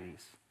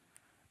tragedies.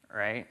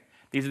 Right?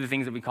 These are the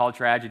things that we call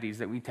tragedies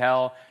that we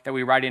tell, that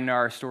we write into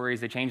our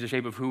stories that change the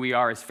shape of who we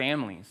are as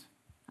families.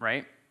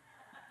 Right?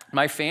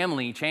 My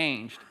family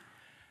changed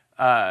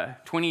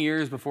 20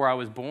 years before I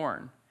was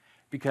born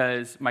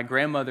because my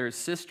grandmother's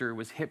sister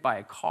was hit by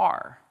a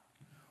car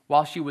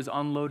while she was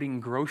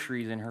unloading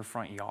groceries in her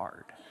front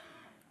yard,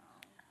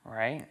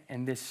 right?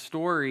 And this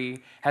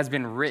story has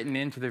been written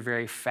into the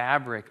very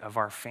fabric of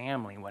our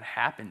family, what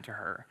happened to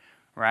her,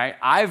 right?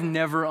 I've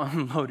never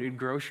unloaded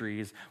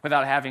groceries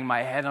without having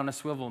my head on a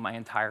swivel my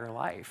entire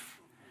life,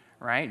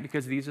 right?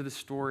 Because these are the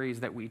stories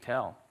that we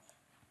tell.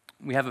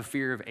 We have a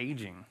fear of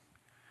aging,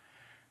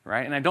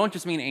 right? And I don't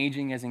just mean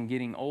aging as in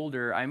getting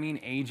older, I mean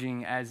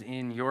aging as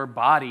in your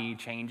body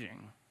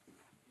changing,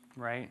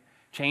 right?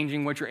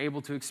 Changing what you're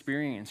able to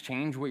experience,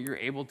 change what you're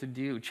able to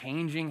do,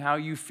 changing how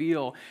you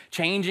feel,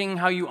 changing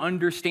how you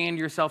understand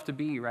yourself to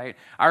be, right?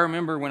 I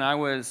remember when I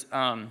was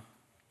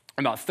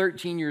about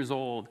 13 years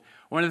old,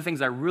 one of the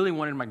things I really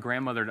wanted my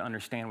grandmother to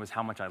understand was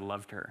how much I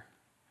loved her,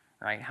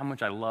 right? How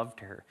much I loved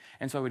her.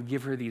 And so I would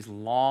give her these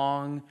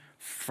long,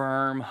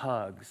 firm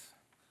hugs,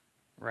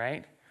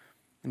 right?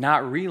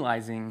 Not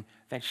realizing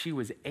that she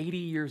was 80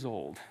 years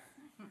old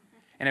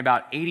and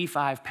about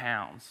 85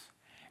 pounds.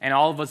 And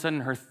all of a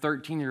sudden, her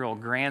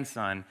 13-year-old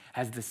grandson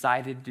has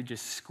decided to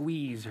just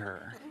squeeze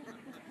her.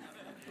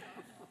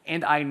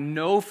 And I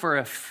know for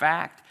a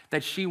fact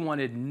that she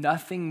wanted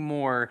nothing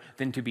more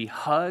than to be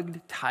hugged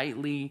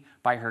tightly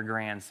by her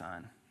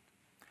grandson.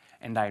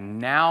 And I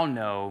now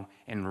know,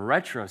 in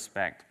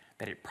retrospect,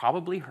 that it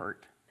probably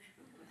hurt.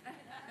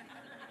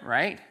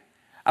 Right?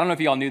 I don't know if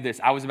y'all knew this.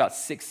 I was about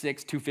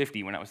 6'6",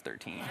 250 when I was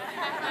 13.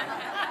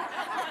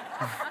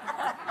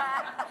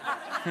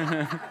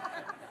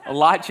 A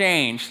lot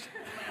changed.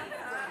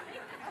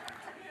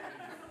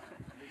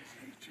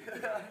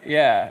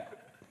 Yeah.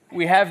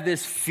 We have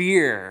this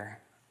fear,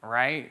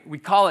 right? We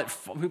call it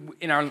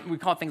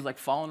things like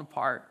falling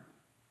apart,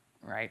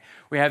 right?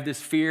 We have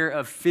this fear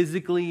of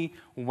physically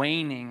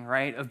waning,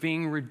 right? Of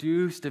being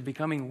reduced, of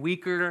becoming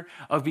weaker,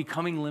 of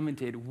becoming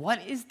limited.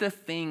 What is the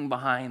thing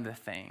behind the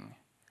thing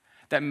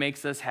that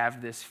makes us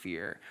have this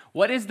fear?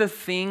 What is the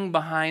thing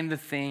behind the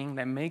thing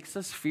that makes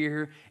us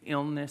fear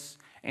illness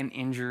and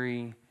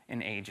injury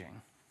and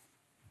aging?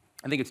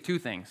 I think it's two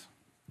things.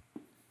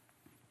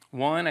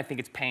 One, I think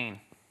it's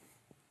pain,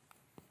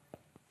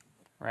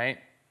 right?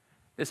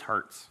 This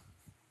hurts.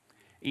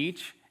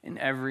 Each and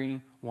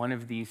every one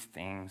of these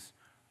things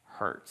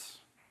hurts,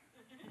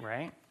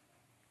 right?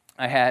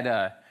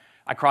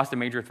 I crossed a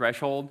major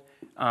threshold.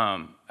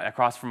 I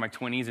crossed from my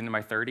 20s into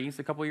my 30s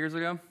a couple years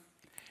ago.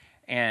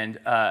 And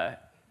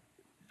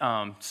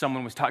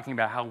someone was talking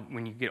about how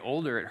when you get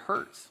older, it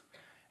hurts.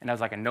 And I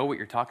was like, I know what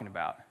you're talking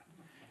about.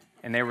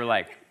 And they were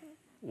like,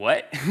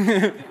 what?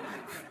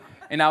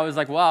 And I was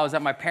like, well, I was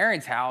at my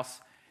parents' house,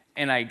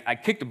 and I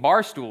kicked a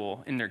bar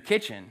stool in their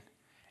kitchen,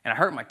 and I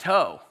hurt my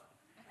toe,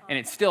 and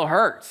it still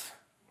hurts.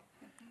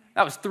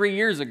 That was 3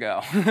 years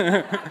ago.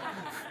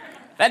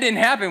 That didn't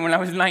happen when I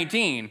was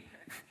 19.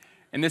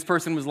 And this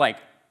person was like,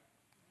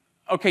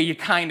 okay, you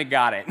kind of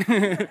got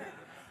it,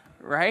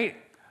 right?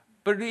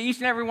 But each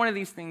and every one of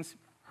these things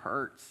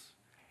hurts.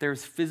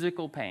 There's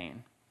physical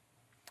pain,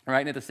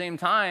 right? And at the same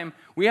time,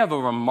 we have a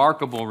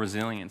remarkable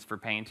resilience for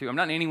pain too. I'm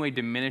not in any way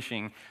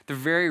diminishing the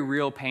very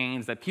real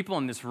pains that people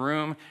in this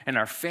room and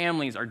our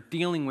families are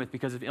dealing with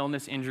because of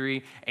illness,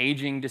 injury,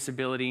 aging,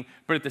 disability.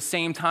 But at the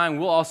same time,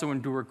 we'll also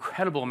endure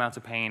incredible amounts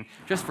of pain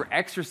just for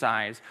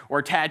exercise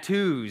or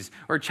tattoos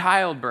or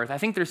childbirth. I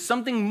think there's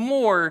something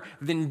more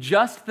than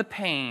just the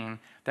pain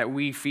that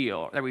we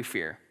feel, that we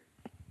fear.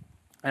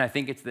 And I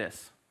think it's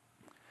this: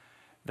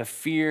 the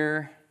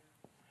fear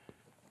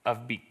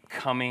of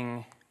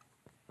becoming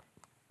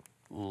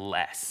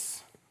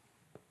less.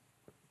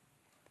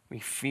 We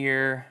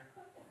fear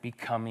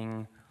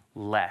becoming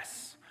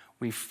less.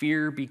 We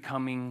fear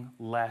becoming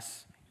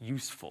less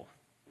useful.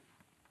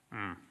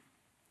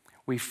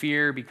 We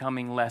fear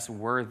becoming less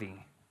worthy.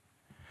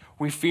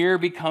 We fear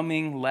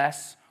becoming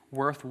less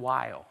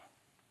worthwhile,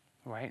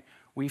 right?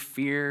 We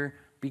fear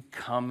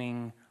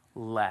becoming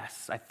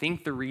less. I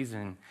think the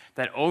reason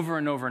that over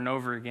and over and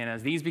over again,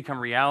 as these become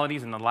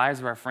realities in the lives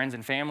of our friends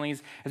and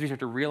families, as we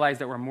start to realize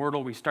that we're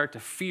mortal, we start to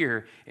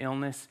fear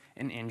illness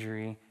and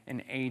injury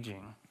and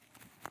aging.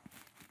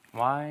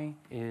 Why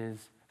is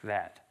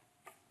that?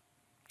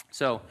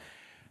 So,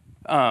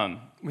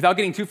 without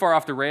getting too far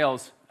off the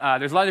rails,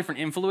 there's a lot of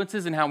different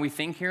influences in how we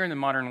think here in the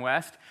modern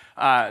West.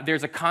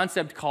 There's a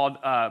concept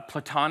called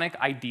Platonic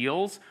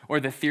ideals, or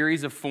the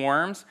theories of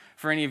forms.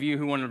 For any of you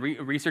who want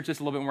to research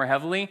this a little bit more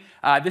heavily,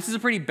 this is a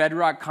pretty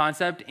bedrock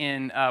concept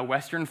in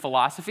Western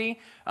philosophy.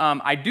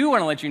 I do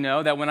want to let you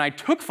know that when I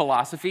took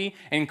philosophy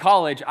in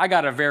college, I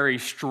got a very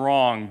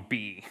strong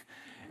B.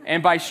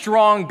 And by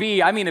strong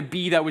B, I mean a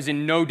B that was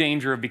in no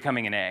danger of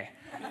becoming an A.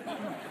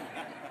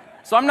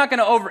 So I'm not going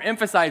to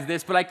overemphasize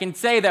this, but I can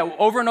say that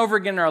over and over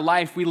again in our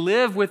life, we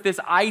live with this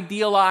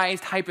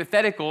idealized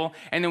hypothetical,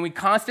 and then we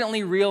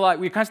constantly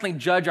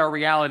judge our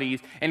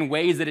realities in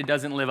ways that it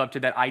doesn't live up to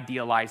that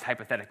idealized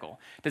hypothetical.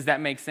 Does that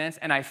make sense?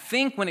 And I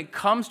think when it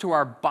comes to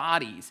our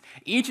bodies,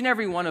 each and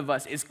every one of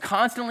us is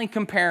constantly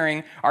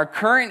comparing our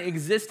current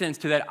existence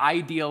to that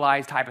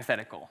idealized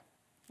hypothetical,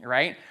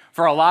 right?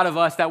 For a lot of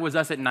us, that was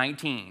us at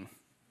 19,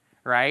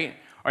 right?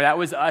 or that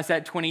was us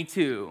at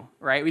 22,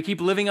 right? We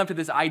keep living up to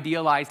this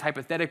idealized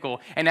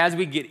hypothetical, and as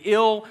we get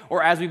ill,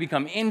 or as we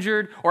become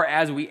injured, or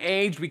as we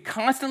age, we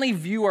constantly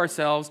view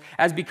ourselves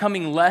as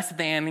becoming less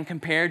than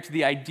compared to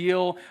the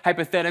ideal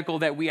hypothetical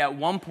that we at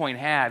one point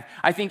had.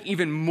 I think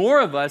even more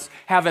of us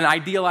have an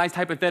idealized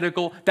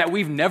hypothetical that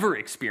we've never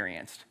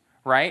experienced,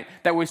 right?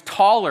 That was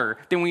taller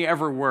than we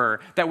ever were,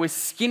 that was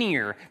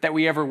skinnier than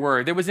we ever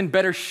were, that was in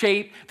better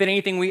shape than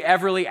anything we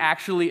ever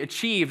actually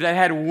achieved, that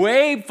had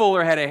way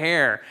fuller head of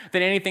hair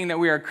than anything that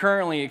we are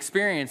currently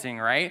experiencing,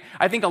 right?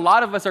 I think a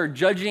lot of us are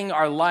judging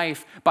our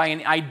life by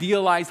an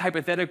idealized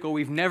hypothetical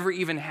we've never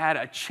even had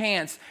a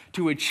chance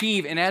to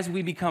achieve. And as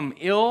we become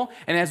ill,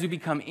 and as we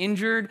become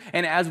injured,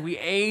 and as we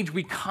age,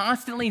 we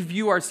constantly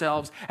view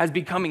ourselves as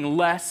becoming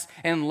less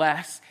and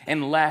less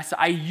and less.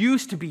 I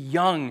used to be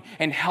young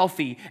and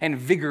healthy and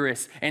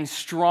vigorous and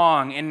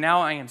strong, and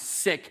now I am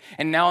sick,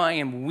 and now I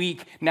am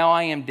weak, now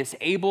I am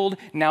disabled,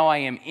 now I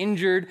am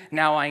injured,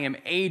 now I am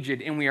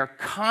aged, and we are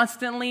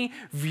constantly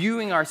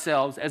viewing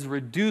ourselves as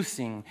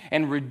reducing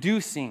and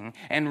reducing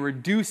and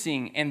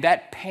reducing, and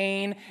that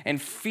pain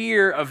and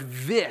fear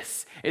of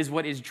this is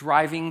what is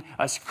driving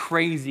us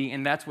crazy,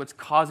 and that's what's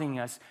causing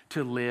us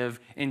to live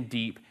in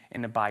deep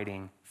and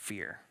abiding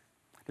fear.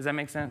 Does that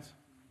make sense?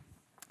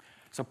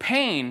 So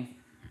pain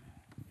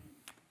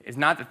is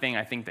not the thing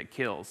I think that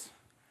kills.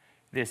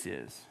 This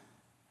is.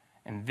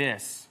 And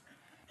this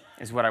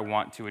is what I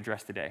want to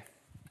address today.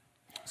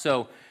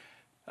 So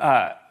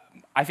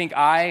I think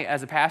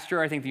as a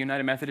pastor, I think the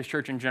United Methodist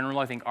Church in general,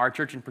 I think our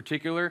church in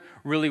particular,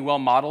 really well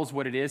models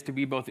what it is to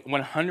be both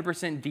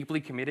 100%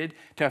 deeply committed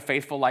to a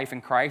faithful life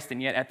in Christ,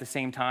 and yet at the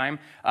same time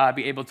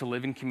be able to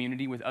live in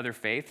community with other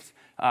faiths.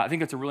 I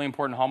think that's a really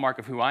important hallmark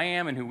of who I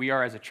am and who we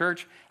are as a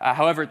church.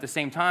 However, at the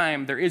same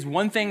time, there is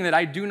one thing that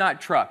I do not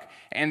truck,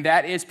 and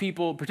that is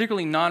people,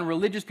 particularly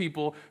non-religious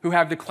people, who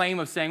have the claim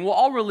of saying, well,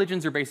 all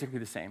religions are basically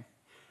the same,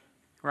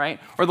 right?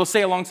 Or they'll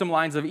say along some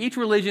lines of, each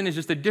religion is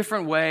just a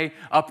different way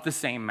up the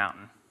same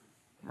mountain,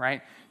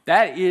 right?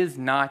 That is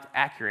not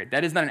accurate.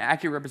 That is not an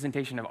accurate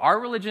representation of our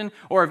religion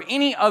or of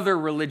any other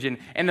religion.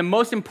 And the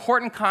most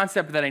important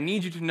concept that I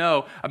need you to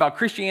know about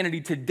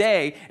Christianity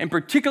today, and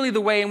particularly the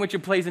way in which it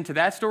plays into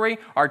that story,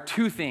 are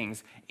two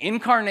things: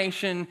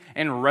 incarnation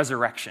and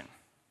resurrection.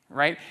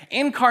 Right?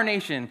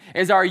 Incarnation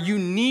is our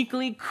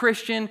uniquely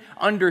Christian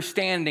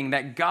understanding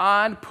that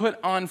God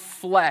put on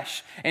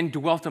flesh and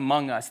dwelt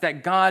among us,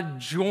 that God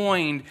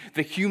joined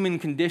the human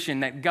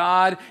condition, that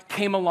God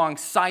came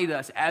alongside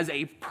us as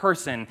a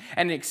person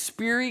and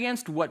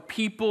experienced what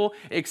people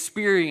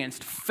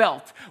experienced,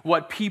 felt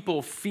what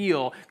people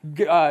feel,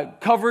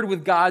 covered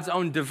with God's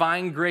own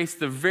divine grace,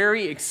 the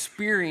very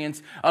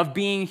experience of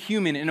being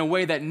human in a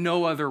way that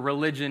no other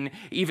religion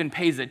even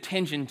pays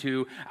attention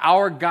to.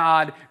 Our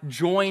God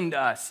joined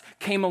us,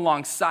 came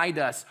alongside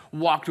us,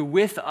 walked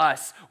with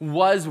us,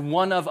 was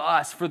one of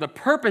us for the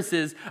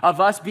purposes of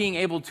us being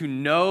able to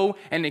know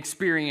and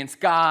experience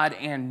God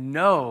and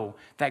know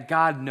that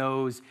God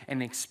knows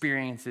and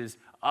experiences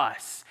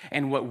us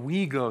and what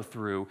we go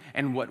through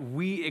and what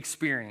we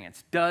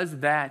experience. Does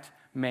that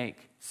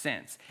make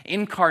sense?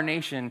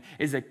 Incarnation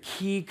is a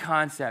key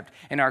concept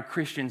in our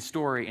Christian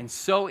story, and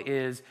so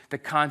is the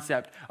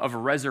concept of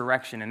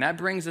resurrection. And that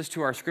brings us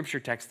to our scripture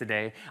text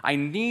today. I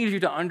need you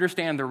to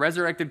understand the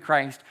resurrected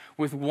Christ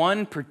with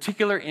one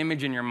particular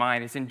image in your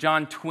mind. It's in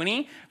John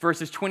 20,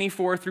 verses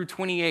 24 through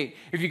 28.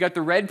 If you got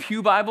the red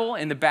pew Bible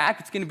in the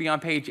back, it's going to be on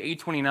page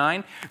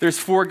 829. There's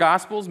 4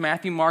 Gospels: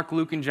 Matthew, Mark,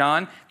 Luke, and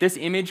John. This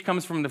image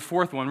comes from the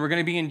 4th one. We're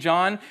going to be in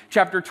John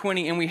chapter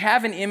 20, and we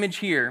have an image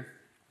here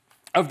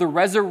of the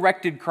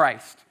resurrected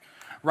Christ,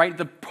 right?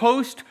 The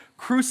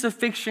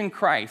post-crucifixion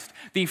Christ,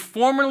 the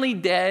formerly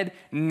dead,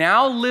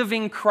 now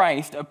living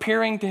Christ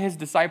appearing to his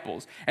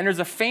disciples. And there's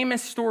a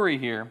famous story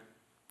here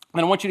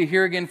that I want you to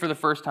hear again for the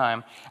first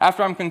time.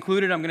 After I'm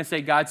concluded, I'm going to say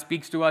God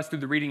speaks to us through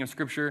the reading of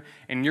Scripture,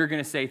 and you're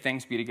going to say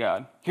thanks be to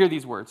God. Hear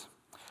these words.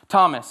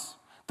 Thomas,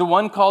 the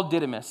one called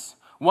Didymus,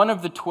 one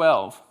of the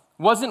 12,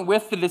 wasn't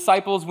with the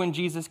disciples when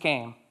Jesus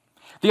came.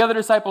 The other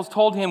disciples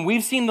told him,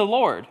 "We've seen the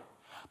Lord."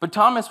 But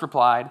Thomas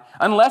replied,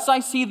 "Unless I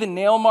see the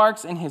nail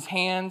marks in his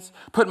hands,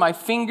 put my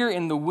finger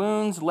in the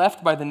wounds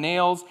left by the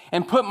nails,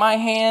 and put my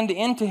hand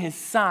into his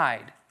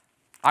side,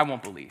 I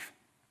won't believe."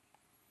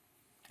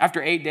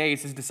 After 8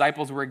 days, his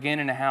disciples were again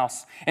in a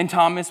house, and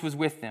Thomas was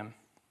with them.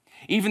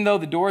 Even though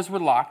the doors were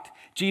locked,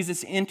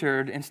 Jesus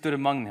entered and stood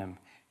among them.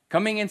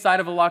 Coming inside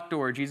of a locked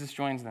door, Jesus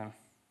joins them.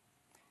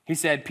 He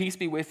said, "Peace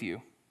be with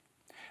you."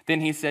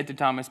 Then he said to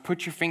Thomas,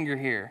 "Put your finger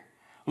here.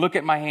 Look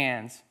at my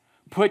hands.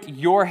 Put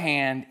your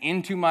hand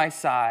into my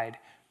side.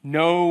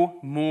 No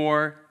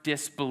more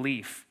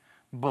disbelief.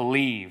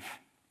 Believe."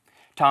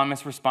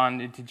 Thomas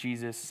responded to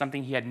Jesus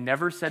something he had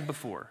never said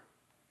before: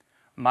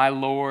 "My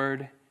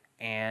Lord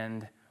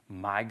and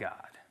my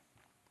God."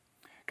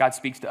 God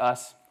speaks to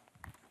us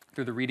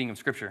through the reading of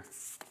Scripture.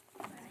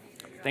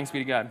 Thanks be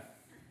to God.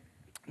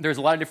 There's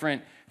a lot of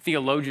different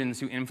theologians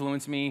who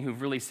influence me, who've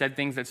really said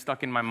things that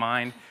stuck in my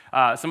mind.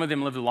 Some of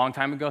them lived a long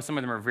time ago. Some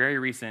of them are very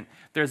recent.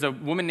 There's a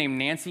woman named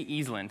Nancy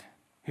Easland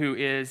who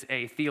is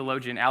a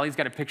theologian. Allie's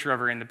got a picture of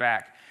her in the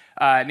back.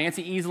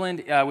 Nancy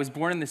Easland was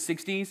born in the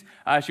 60s.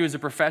 She was a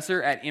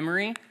professor at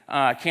Emory,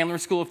 Candler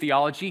School of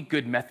Theology,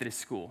 good Methodist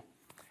school.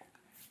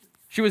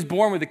 She was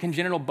born with a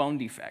congenital bone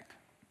defect.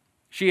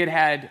 She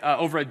had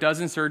over a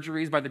dozen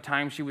surgeries by the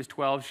time she was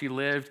 12. She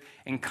lived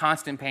in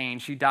constant pain.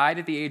 She died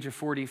at the age of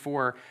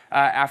 44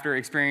 after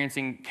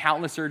experiencing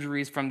countless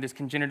surgeries from this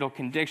congenital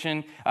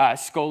condition,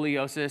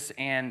 scoliosis,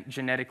 and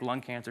genetic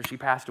lung cancer. She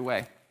passed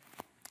away.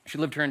 She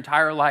lived her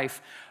entire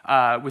life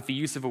with the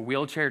use of a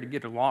wheelchair to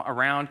get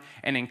around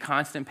and in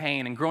constant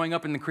pain. And growing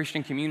up in the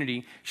Christian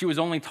community, she was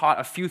only taught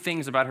a few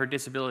things about her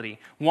disability.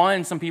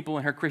 One, some people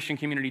in her Christian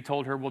community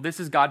told her, well, this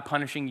is God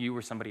punishing you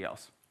or somebody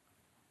else.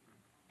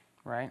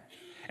 Right?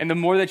 And the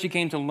more that she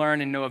came to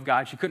learn and know of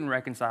God, she couldn't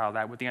reconcile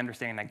that with the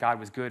understanding that God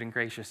was good and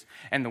gracious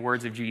and the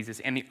words of Jesus.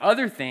 And the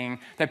other thing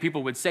that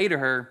people would say to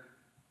her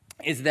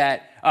is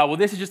that, well,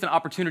 this is just an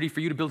opportunity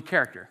for you to build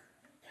character.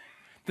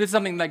 This is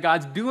something that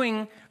God's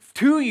doing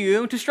to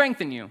you to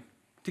strengthen you,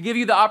 to give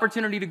you the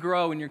opportunity to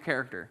grow in your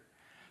character.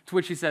 To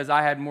which she says,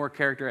 I had more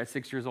character at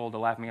 6 years old to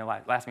last me a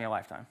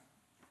lifetime.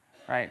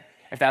 Right?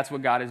 If that's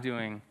what God is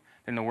doing,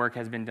 then the work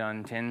has been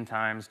done 10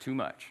 times too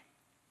much.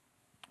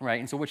 Right?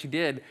 And so what she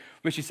did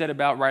was she set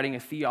about writing a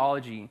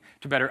theology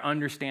to better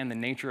understand the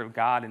nature of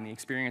God and the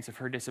experience of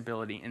her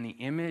disability. And the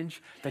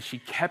image that she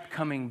kept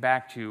coming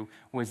back to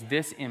was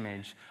this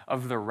image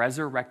of the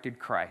resurrected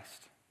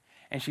Christ.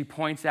 And she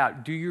points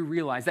out, do you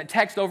realize that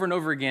text over and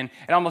over again,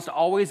 it almost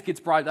always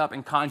gets brought up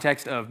in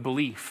context of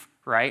belief,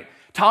 right?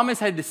 Thomas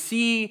had to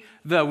see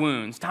the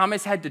wounds.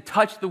 Thomas had to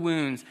touch the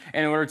wounds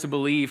in order to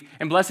believe.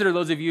 And blessed are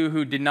those of you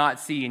who did not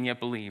see and yet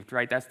believed,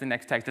 right? That's the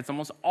next text. That's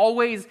almost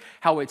always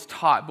how it's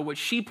taught. But what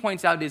she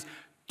points out is,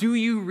 do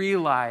you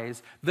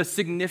realize the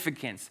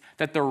significance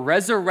that the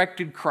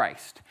resurrected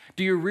Christ,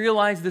 do you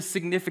realize the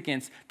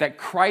significance that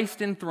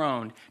Christ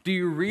enthroned? Do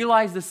you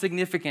realize the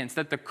significance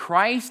that the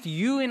Christ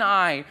you and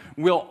I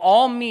will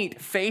all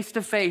meet face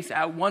to face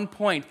at one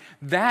point?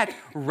 That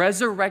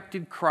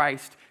resurrected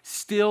Christ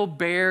still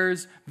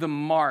bears the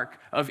mark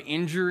of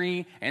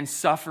injury and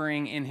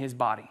suffering in his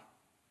body.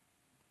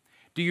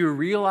 Do you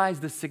realize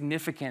the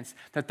significance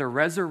that the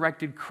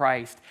resurrected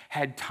Christ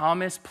had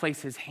Thomas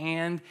place his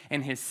hand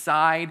in his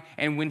side,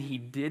 and when he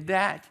did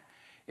that,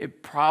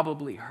 it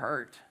probably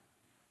hurt?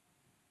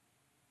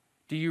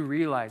 Do you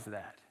realize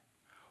that?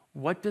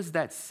 What does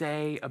that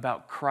say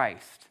about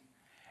Christ?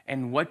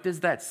 And what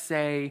does that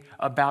say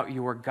about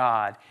your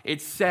God?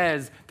 It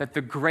says that the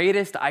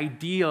greatest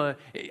ideal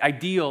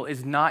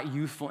is not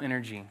youthful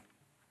energy.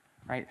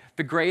 Right?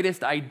 The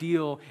greatest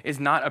ideal is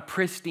not a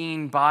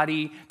pristine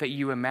body that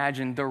you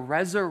imagine. The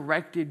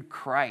resurrected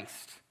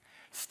Christ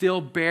still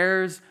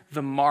bears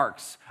the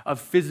marks of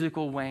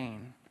physical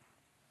wane.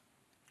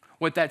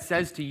 What that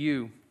says to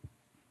you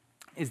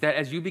is that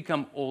as you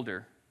become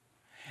older,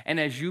 and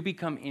as you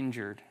become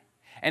injured,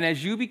 and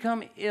as you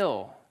become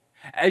ill,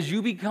 as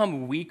you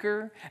become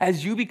weaker,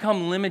 as you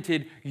become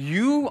limited,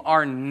 you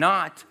are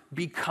not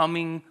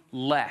becoming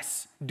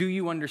less. Do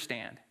you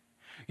understand?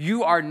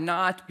 You are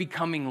not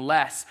becoming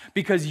less,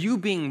 because you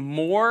being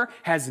more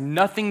has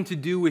nothing to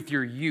do with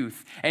your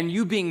youth, and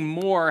you being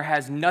more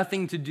has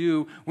nothing to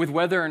do with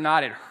whether or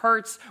not it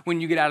hurts when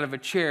you get out of a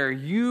chair.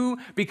 You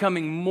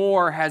becoming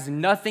more has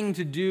nothing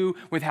to do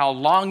with how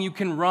long you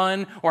can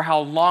run or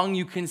how long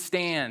you can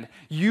stand.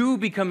 You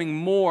becoming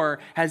more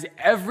has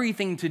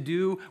everything to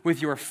do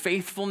with your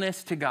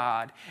faithfulness to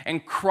God.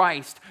 And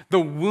Christ,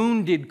 the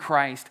wounded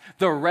Christ,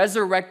 the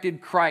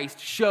resurrected Christ,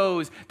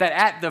 shows that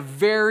at the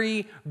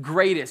very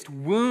greatest,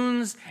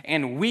 wounds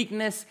and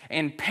weakness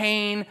and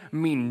pain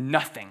mean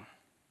nothing.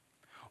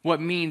 What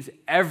means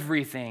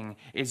everything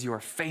is your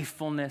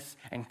faithfulness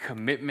and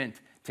commitment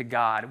to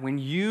God. When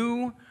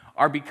you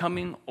are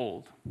becoming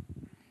old,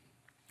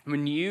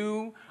 when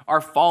you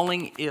are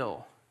falling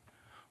ill,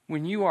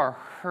 when you are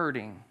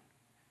hurting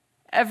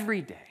every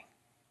day,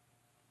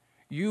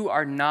 you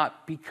are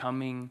not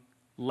becoming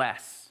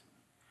less.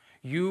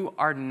 You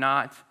are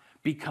not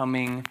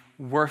becoming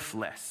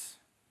worthless.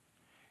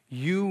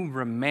 You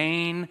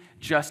remain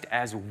just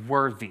as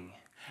worthy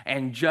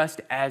and just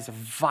as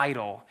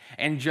vital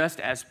and just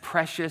as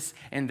precious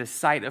in the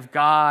sight of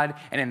God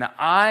and in the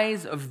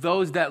eyes of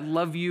those that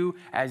love you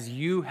as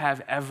you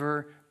have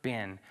ever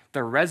been.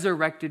 The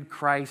resurrected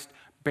Christ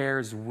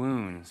bears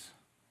wounds,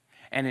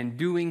 and in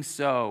doing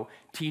so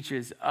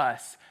teaches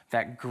us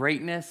that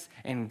greatness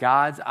in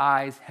God's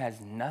eyes has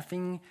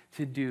nothing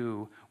to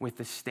do with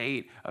the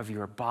state of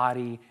your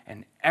body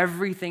and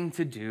everything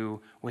to do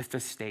with the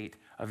state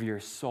of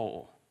your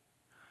soul.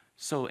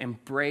 So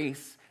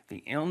embrace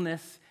the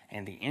illness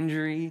and the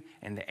injury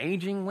and the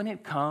aging when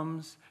it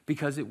comes,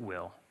 because it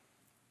will.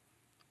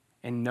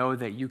 And know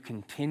that you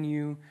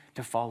continue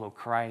to follow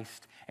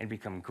Christ and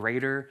become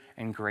greater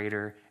and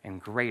greater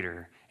and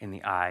greater in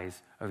the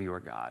eyes of your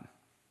God.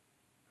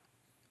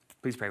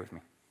 Please pray with me.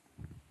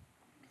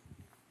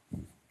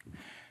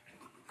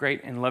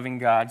 Great and loving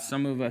God,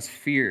 some of us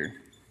fear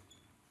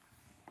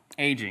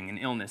aging and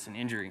illness and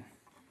injury.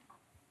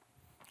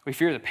 We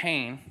fear the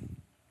pain.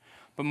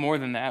 But more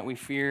than that, we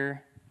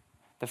fear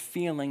the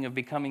feeling of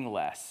becoming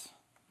less,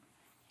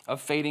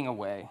 of fading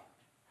away,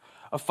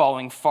 of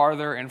falling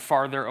farther and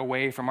farther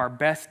away from our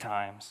best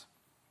times,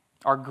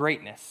 our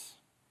greatness,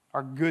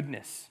 our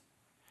goodness.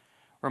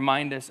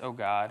 Remind us, O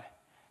God,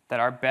 that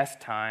our best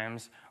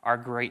times, our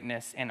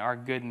greatness, and our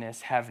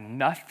goodness have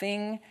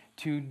nothing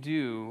to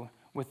do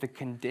with the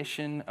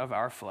condition of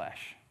our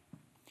flesh,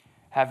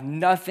 have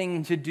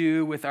nothing to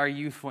do with our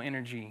youthful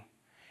energy,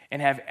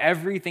 and have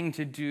everything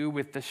to do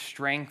with the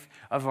strength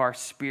of our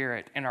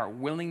spirit and our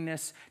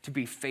willingness to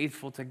be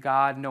faithful to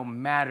God no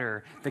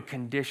matter the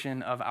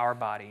condition of our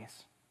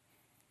bodies.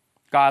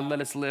 God, let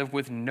us live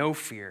with no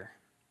fear.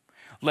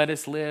 Let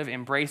us live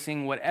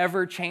embracing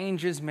whatever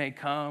changes may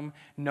come,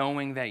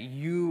 knowing that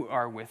you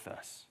are with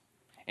us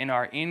in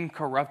our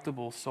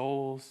incorruptible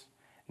souls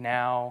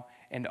now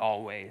and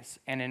always,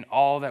 and in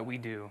all that we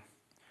do.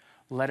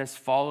 Let us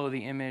follow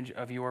the image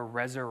of your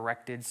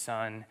resurrected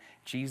Son,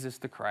 Jesus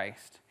the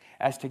Christ,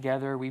 as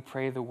together we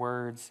pray the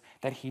words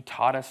that he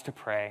taught us to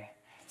pray,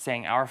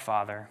 saying, Our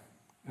Father,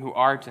 who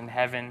art in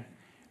heaven,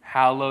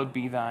 hallowed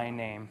be thy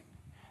name.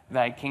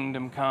 Thy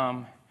kingdom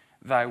come,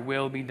 thy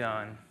will be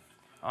done,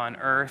 on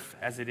earth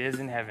as it is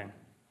in heaven.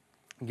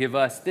 Give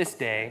us this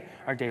day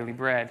our daily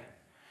bread,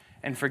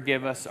 and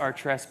forgive us our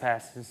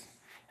trespasses,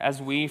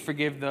 as we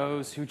forgive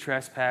those who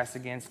trespass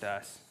against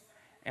us.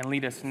 And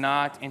lead us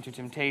not into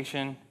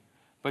temptation,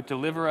 but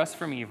deliver us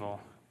from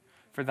evil.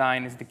 For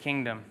thine is the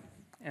kingdom,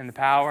 and the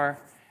power,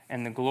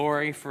 and the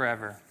glory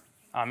forever.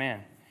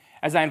 Amen.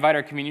 As I invite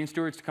our communion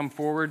stewards to come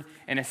forward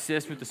and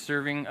assist with the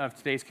serving of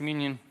today's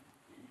communion,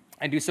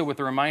 I do so with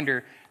a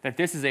reminder that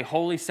this is a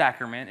holy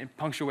sacrament. It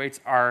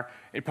punctuates our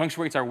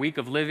week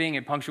of living.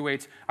 It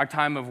punctuates our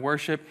time of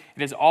worship.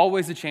 It is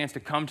always a chance to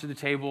come to the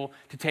table,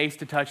 to taste,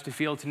 to touch, to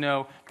feel, to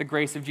know the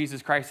grace of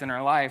Jesus Christ in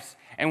our lives.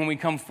 And when we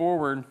come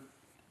forward,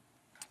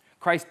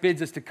 Christ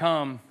bids us to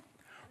come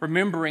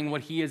remembering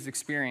what he has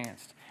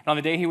experienced. And on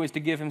the day he was to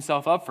give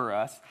himself up for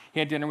us,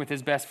 he had dinner with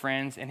his best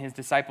friends and his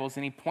disciples,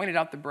 and he pointed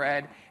out the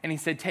bread, and he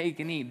said, Take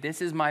and eat.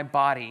 This is my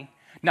body.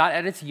 Not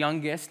at its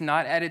youngest,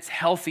 not at its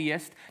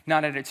healthiest,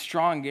 not at its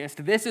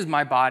strongest. This is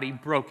my body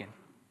broken.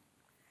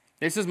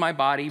 This is my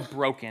body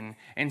broken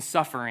and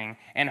suffering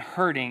and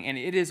hurting, and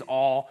it is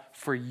all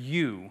for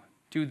you.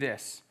 Do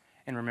this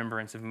in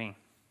remembrance of me.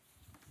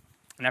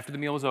 And after the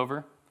meal was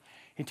over,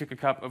 he took a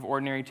cup of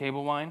ordinary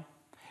table wine,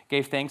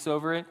 gave thanks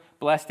over it,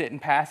 blessed it,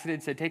 and passed it,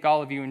 and said, Take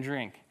all of you and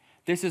drink.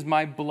 This is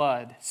my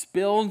blood,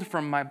 spilled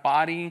from my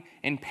body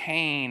in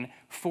pain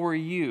for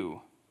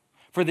you.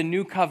 For the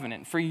new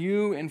covenant, for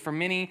you and for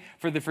many,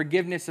 for the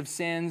forgiveness of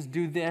sins,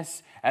 do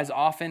this as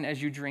often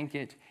as you drink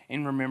it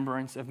in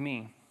remembrance of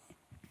me.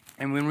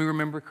 And when we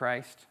remember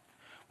Christ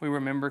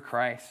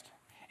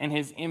and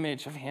his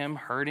image of him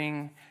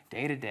hurting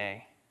day to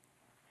day,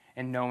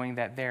 and knowing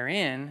that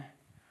therein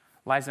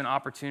lies an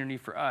opportunity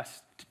for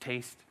us to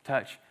taste,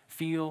 touch,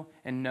 feel,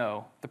 and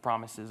know the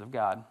promises of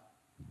God.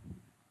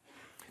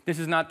 This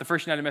is not the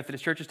First United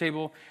Methodist Church's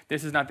table.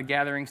 This is not the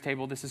gatherings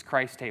table. This is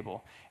Christ's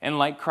table. And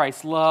like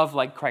Christ's love,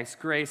 like Christ's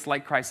grace,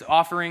 like Christ's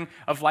offering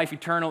of life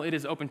eternal, it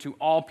is open to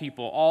all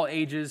people, all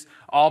ages,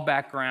 all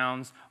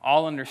backgrounds,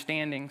 all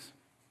understandings.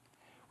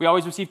 We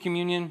always receive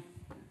communion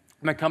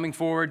by coming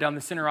forward down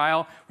the center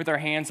aisle with our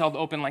hands held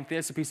open like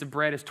this. A piece of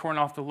bread is torn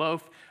off the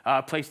loaf,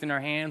 placed in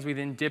our hands. We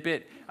then dip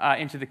it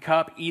into the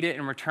cup, eat it,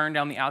 and return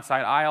down the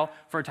outside aisle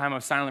for a time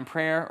of silent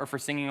prayer or for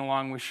singing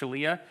along with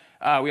Shalia.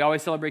 We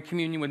always celebrate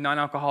communion with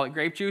non-alcoholic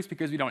grape juice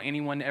because we don't want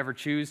anyone to ever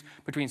choose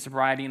between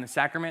sobriety and the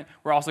sacrament.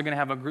 We're also going to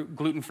have a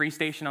gluten-free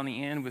station on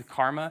the end with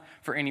karma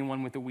for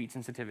anyone with a wheat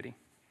sensitivity.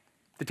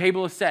 The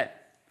table is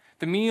set.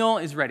 The meal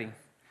is ready.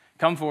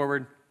 Come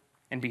forward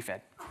and be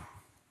fed.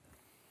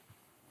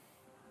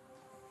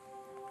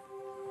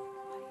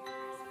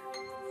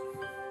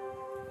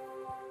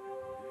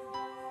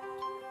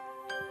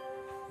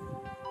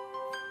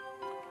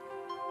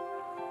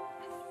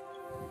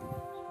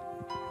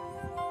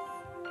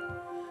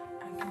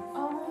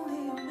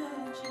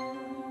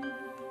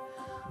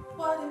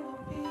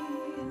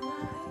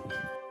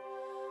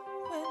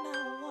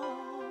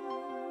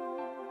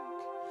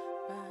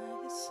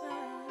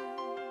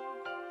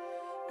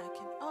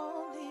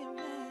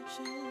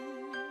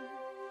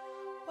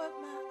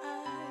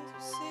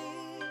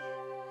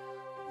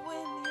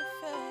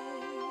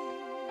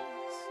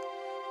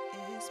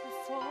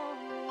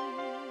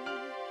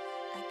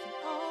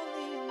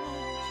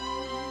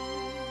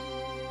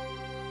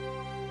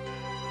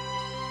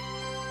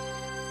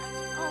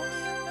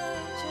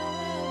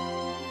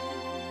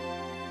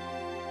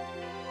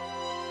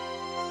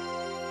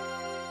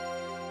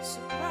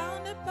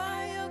 Surrounded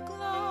by your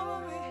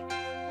glory,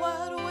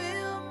 what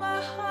will my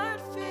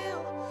heart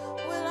feel?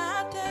 Will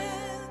I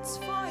dance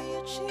for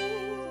your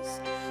cheese,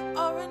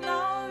 or in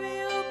all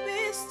will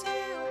be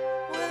still?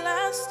 Will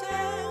I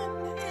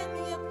stand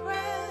in your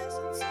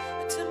presence,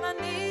 and to my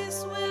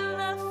knees will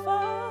I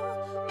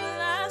fall?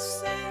 Will I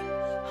sing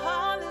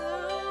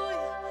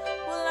hallelujah?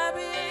 Will I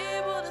be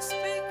able to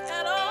speak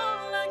at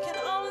all? I can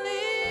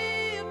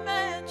only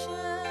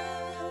imagine.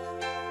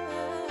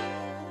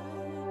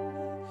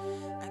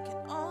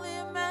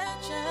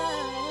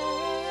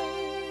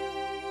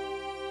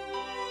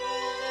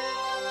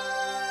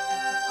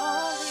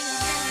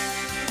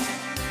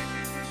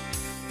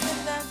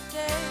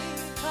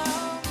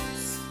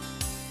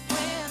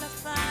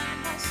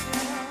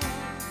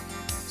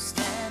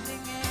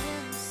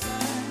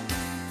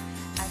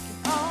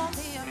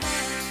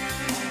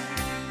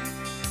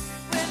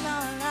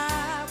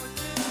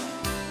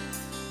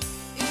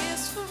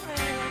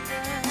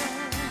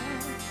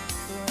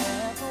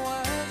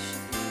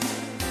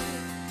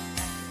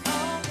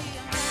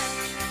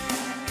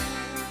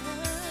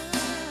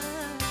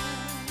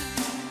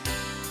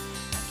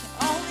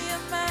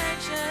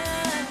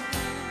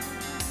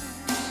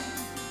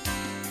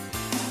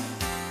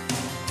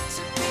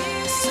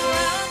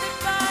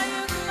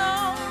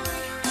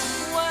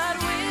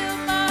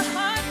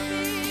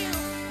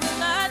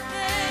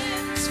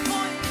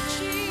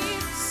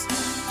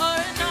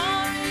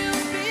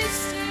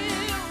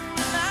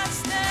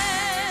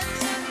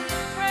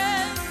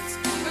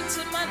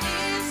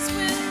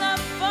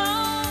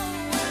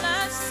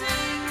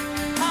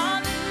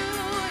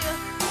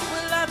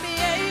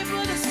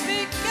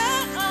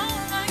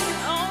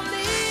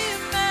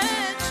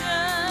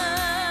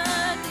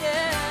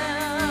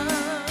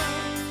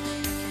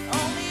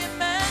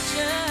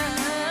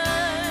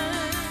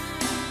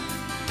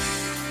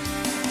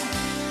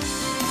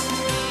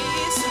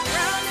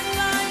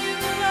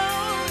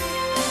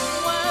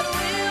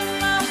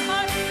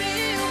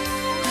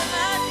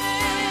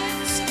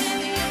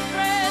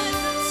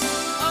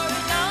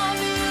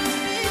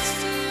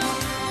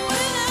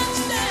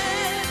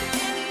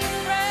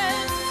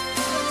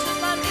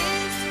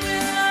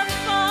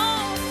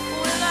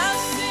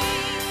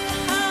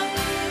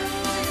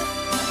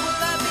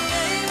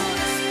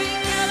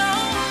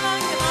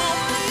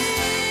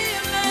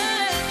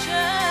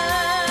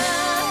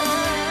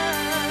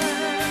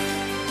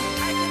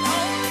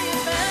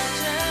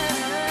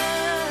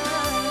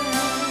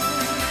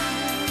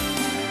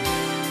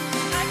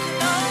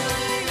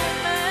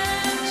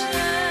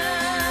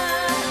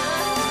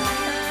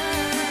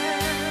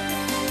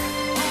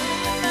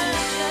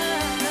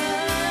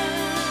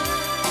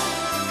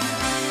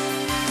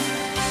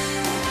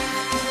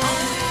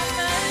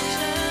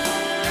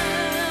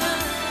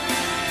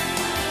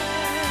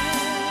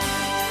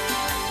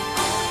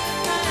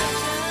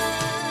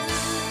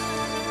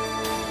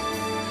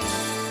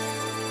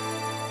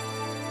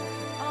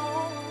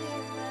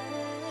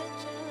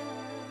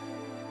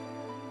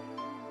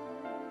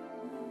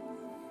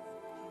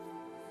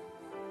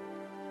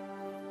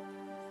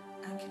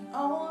 can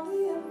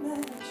only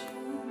imagine.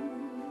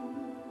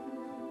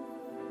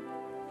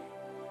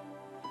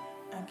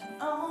 I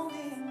can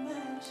only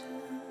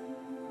imagine.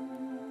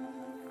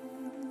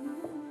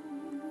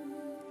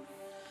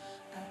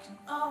 I can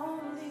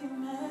only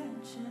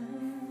imagine.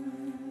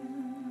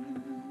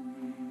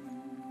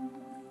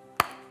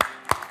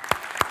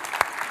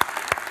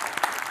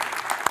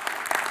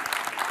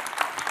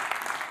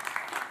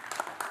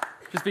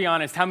 Just be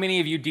honest, how many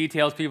of you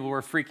details people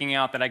were freaking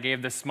out that I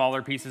gave the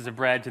smaller pieces of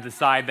bread to the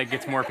side that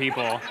gets more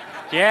people?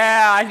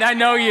 Yeah, I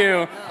know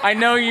you. I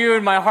know you,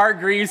 and my heart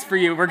grieves for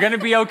you. We're going to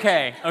be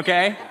okay,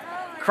 okay?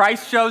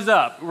 Christ shows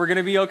up. We're going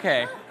to be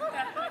okay.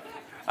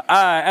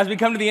 As we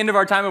come to the end of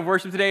our time of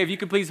worship today, if you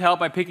could please help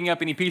by picking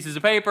up any pieces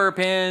of paper,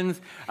 pens,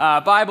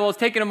 Bibles,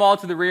 taking them all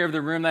to the rear of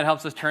the room. That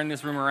helps us turn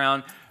this room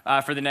around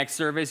for the next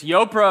service.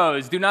 Yo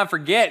Pros, do not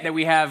forget that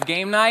we have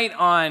game night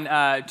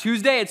on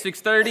Tuesday at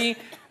 6:30.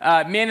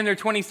 Men in their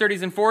 20s,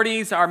 30s, and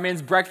 40s. Our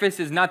men's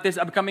breakfast is not this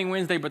upcoming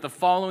Wednesday, but the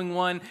following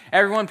one.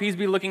 Everyone, please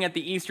be looking at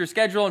the Easter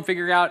schedule and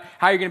figuring out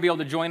how you're going to be able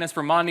to join us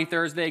for Maundy,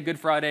 Thursday, Good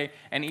Friday,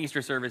 and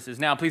Easter services.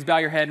 Now, please bow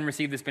your head and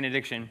receive this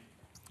benediction.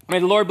 May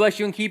the Lord bless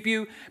you and keep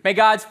you. May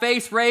God's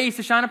face raise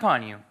to shine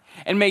upon you.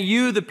 And may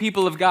you, the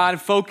people of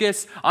God,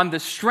 focus on the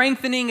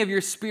strengthening of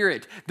your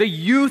spirit, the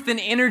youth and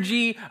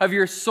energy of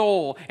your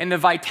soul, and the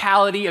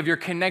vitality of your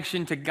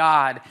connection to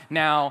God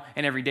now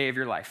and every day of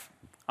your life.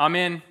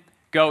 Amen.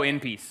 Go in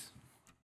peace.